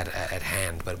at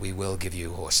hand. But we will give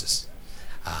you horses.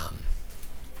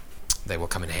 They will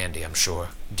come in handy, I'm sure,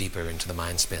 deeper into the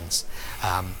mine spins.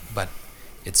 But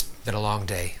it's been a long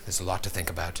day. There's a lot to think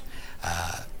about.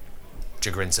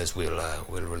 Jagrin says we'll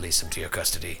release him to your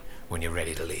custody when you're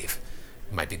ready to leave.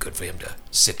 It might be good for him to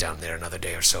sit down there another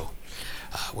day or so.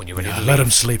 When you're ready to leave, let him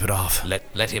sleep it off.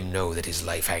 Let him know that his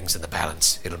life hangs in the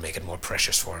balance. It'll make it more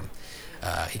precious for him.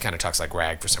 He kind of talks like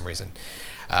Rag for some reason.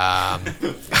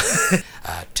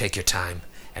 Take your time,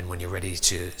 and when you're ready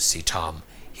to see Tom,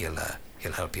 he'll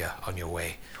help you on your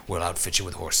way. We'll outfit you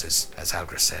with horses, as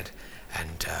Halgra said,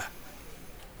 and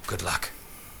good luck.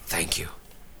 Thank you.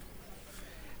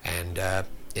 And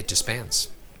it disbands.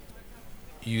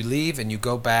 You leave and you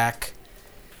go back,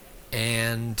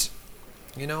 and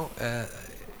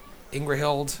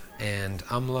Ingrahild and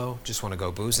Umlo just want to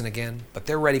go boozing again, but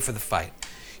they're ready for the fight.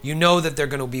 You know that they're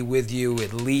going to be with you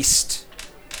at least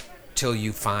till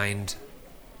you find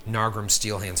Nargrim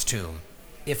Steelhand's tomb,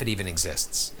 if it even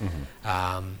exists.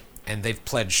 Mm-hmm. And they've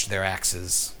pledged their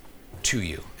axes to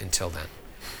you until then.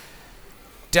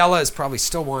 Della is probably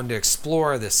still wanting to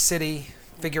explore the city,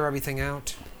 figure everything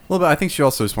out. Well, but I think she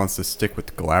also just wants to stick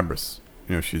with Galabras.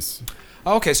 She's...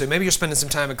 Okay, so maybe you're spending some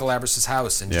time at Galabras'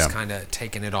 house and just kind of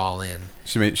taking it all in.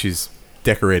 She's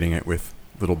decorating it with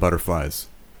little butterflies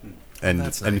and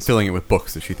That's and nice. filling it with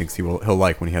books that she thinks he'll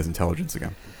like when he has intelligence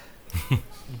again.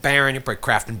 Baron, you're probably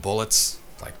crafting bullets,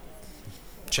 like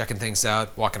checking things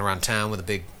out, walking around town with a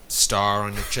big star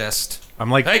on your chest.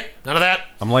 I'm like, Hey, none of that.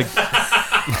 I'm like,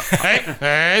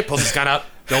 Hey, pulls his gun out.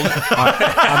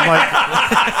 I'm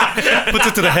like, Puts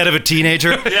it to the head of a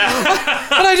teenager. What'd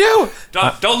I do?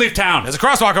 Don't leave town. There's a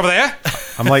crosswalk over there.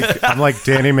 I'm like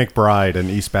Danny McBride in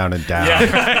Eastbound and Down,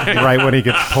 right when he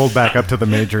gets pulled back up to the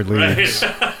major leagues.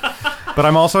 But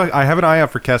I have an eye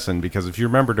out for Kessin, because if you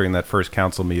remember during that first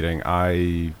council meeting,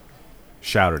 I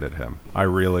shouted at him. I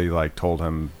really told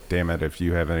him, damn it, if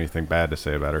you have anything bad to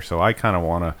say about her. So I kind of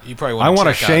want to. You probably I want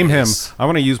to shame him. I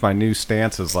want to use my new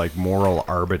stance as moral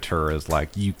arbiter, as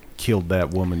you killed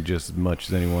that woman just as much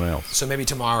as anyone else. So maybe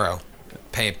tomorrow,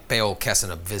 pay old Kessin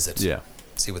a visit. Yeah.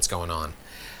 See what's going on.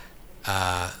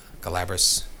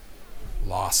 Galabras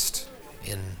lost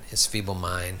in his feeble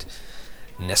mind.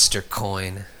 Nestor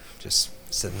Coin just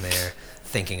sitting there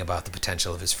thinking about the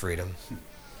potential of his freedom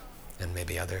and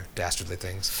maybe other dastardly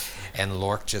things. And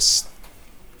Lork just,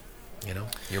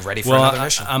 you're ready for another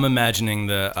mission. I'm imagining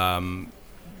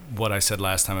what I said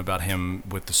last time about him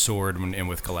with the sword and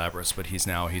with Galabras, but he's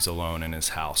alone in his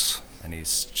house, and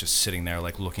he's just sitting there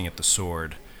looking at the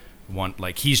sword.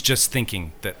 He's just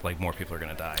thinking that more people are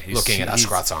going to die. Looking at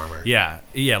Uskroth's armor. Yeah,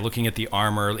 looking at the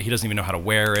armor. He doesn't even know how to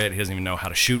wear it. He doesn't even know how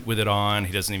to shoot with it on.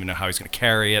 He doesn't even know how he's going to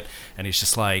carry it. And he's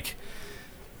just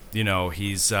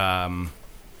he's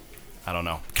I don't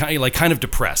know, kind of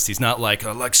depressed. He's not like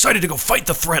excited to go fight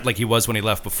the threat like he was when he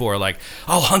left before. Like,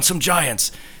 I'll hunt some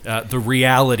giants. The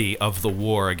reality of the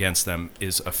war against them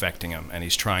is affecting him, and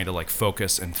he's trying to like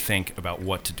focus and think about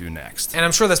what to do next. And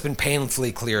I'm sure that's been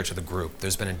painfully clear to the group.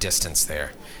 There's been a distance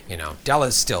there. You know,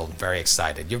 Della's still very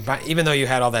excited. Even though you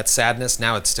had all that sadness,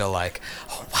 now it's still like,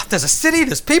 oh, what? There's a city.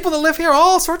 There's people that live here.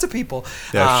 All sorts of people.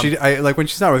 Yeah, I like when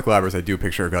she's not with Galabras, I do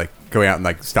picture her like going out and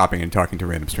like stopping and talking to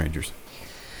random strangers.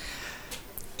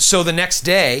 So the next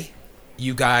day,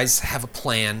 you guys have a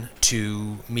plan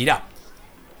to meet up.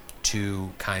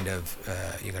 To kind of,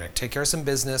 you're going to take care of some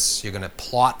business, you're going to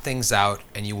plot things out,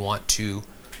 and you want to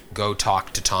go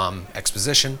talk to Tom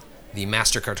Exposition, the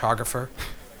master cartographer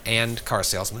and car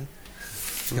salesman.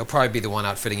 He'll probably be the one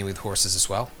outfitting you with horses as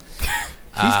well.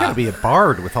 He's got to be a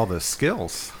bard with all those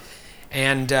skills.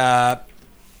 And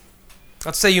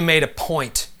let's say you made a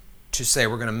point to say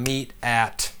we're going to meet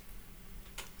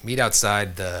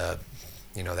outside the,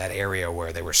 that area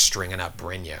where they were stringing up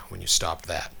Brynja when you stopped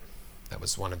that. That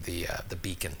was one of the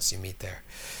beacons you meet there.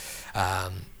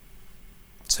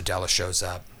 So Della shows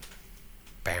up,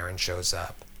 Baron shows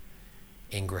up,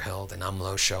 Ingrahild and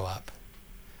Umlo show up.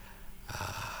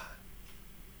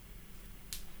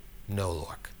 No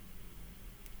Lork.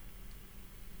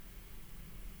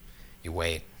 You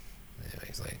wait.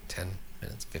 He's like 10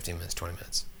 minutes, 15 minutes, 20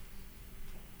 minutes.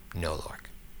 No Lork.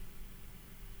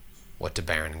 What do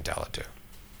Baron and Della do?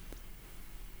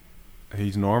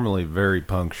 He's normally very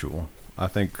punctual. I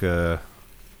think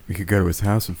we could go to his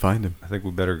house and find him. I think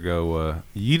we better go.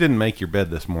 You didn't make your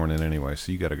bed this morning anyway,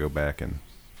 so you got to go back and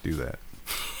do that.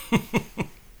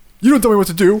 You don't tell me what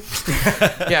to do.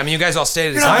 Yeah, I mean, you guys all stayed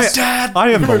at his house. Dad.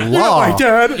 I am the law. My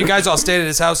dad. You guys all stayed at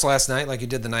his house last night, like you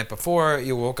did the night before.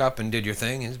 You woke up and did your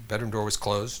thing. His bedroom door was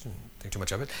closed. Didn't think too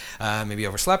much of it. Maybe you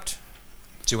overslept.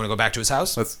 So you want to go back to his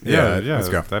house? Let's go.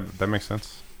 That makes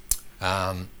sense.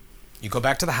 You go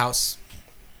back to the house.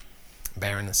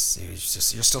 Baron, you're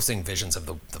still seeing visions of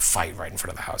the fight right in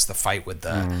front of the house. The fight with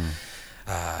the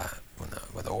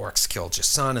orcs killed your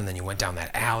son, and then you went down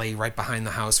that alley right behind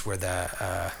the house where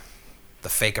the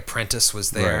fake apprentice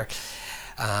was there.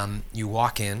 Right. You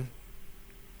walk in,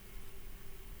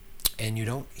 and you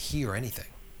don't hear anything.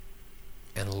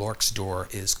 And Lork's door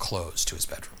is closed to his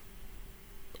bedroom.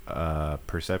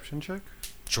 Perception check?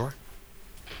 Sure.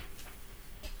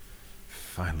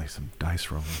 Finally, some dice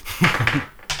rolling.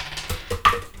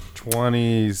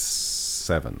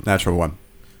 27. Natural 1.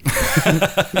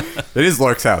 It is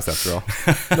Lork's house, after all.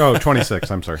 No, 26.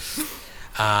 I'm sorry.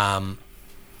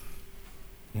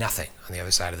 Nothing on the other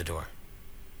side of the door.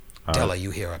 Della, you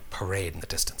hear a parade in the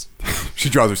distance. She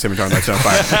draws her scimitar and lights it on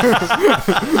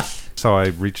fire. So I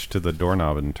reach to the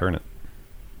doorknob and turn it.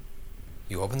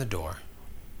 You open the door,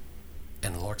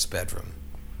 and Lork's bedroom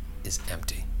is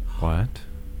empty. What?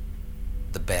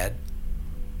 The bed,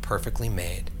 perfectly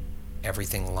made,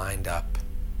 everything lined up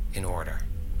in order.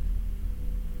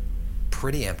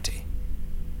 Pretty empty,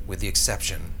 with the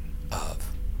exception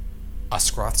of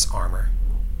Uskroth's armor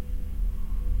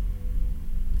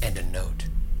and a note.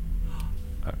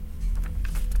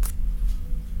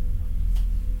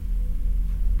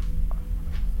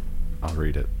 I'll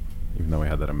read it, even though we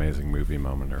had that amazing movie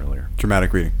moment earlier.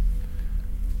 Dramatic reading.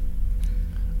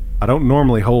 I don't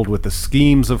normally hold with the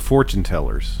schemes of fortune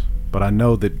tellers, but I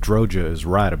know that Droja is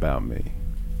right about me.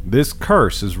 This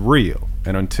curse is real,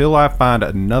 and until I find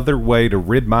another way to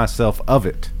rid myself of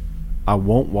it, I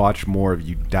won't watch more of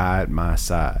you die at my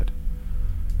side.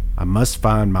 I must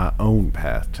find my own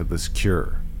path to this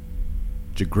cure.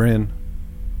 Jagrin,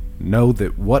 know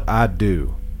that what I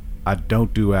do, I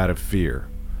don't do out of fear,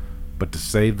 but to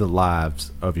save the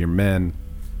lives of your men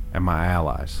and my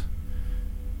allies.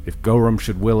 If Gorum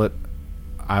should will it,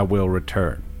 I will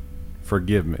return.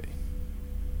 Forgive me.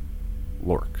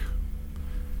 Lork.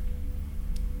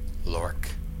 Lork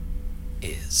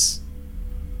is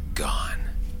gone.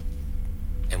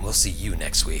 And we'll see you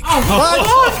next week. What?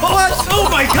 Oh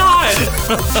my god!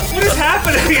 What is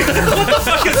happening? What the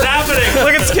fuck is happening?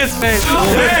 Look at Skid's face. Oh,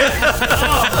 man.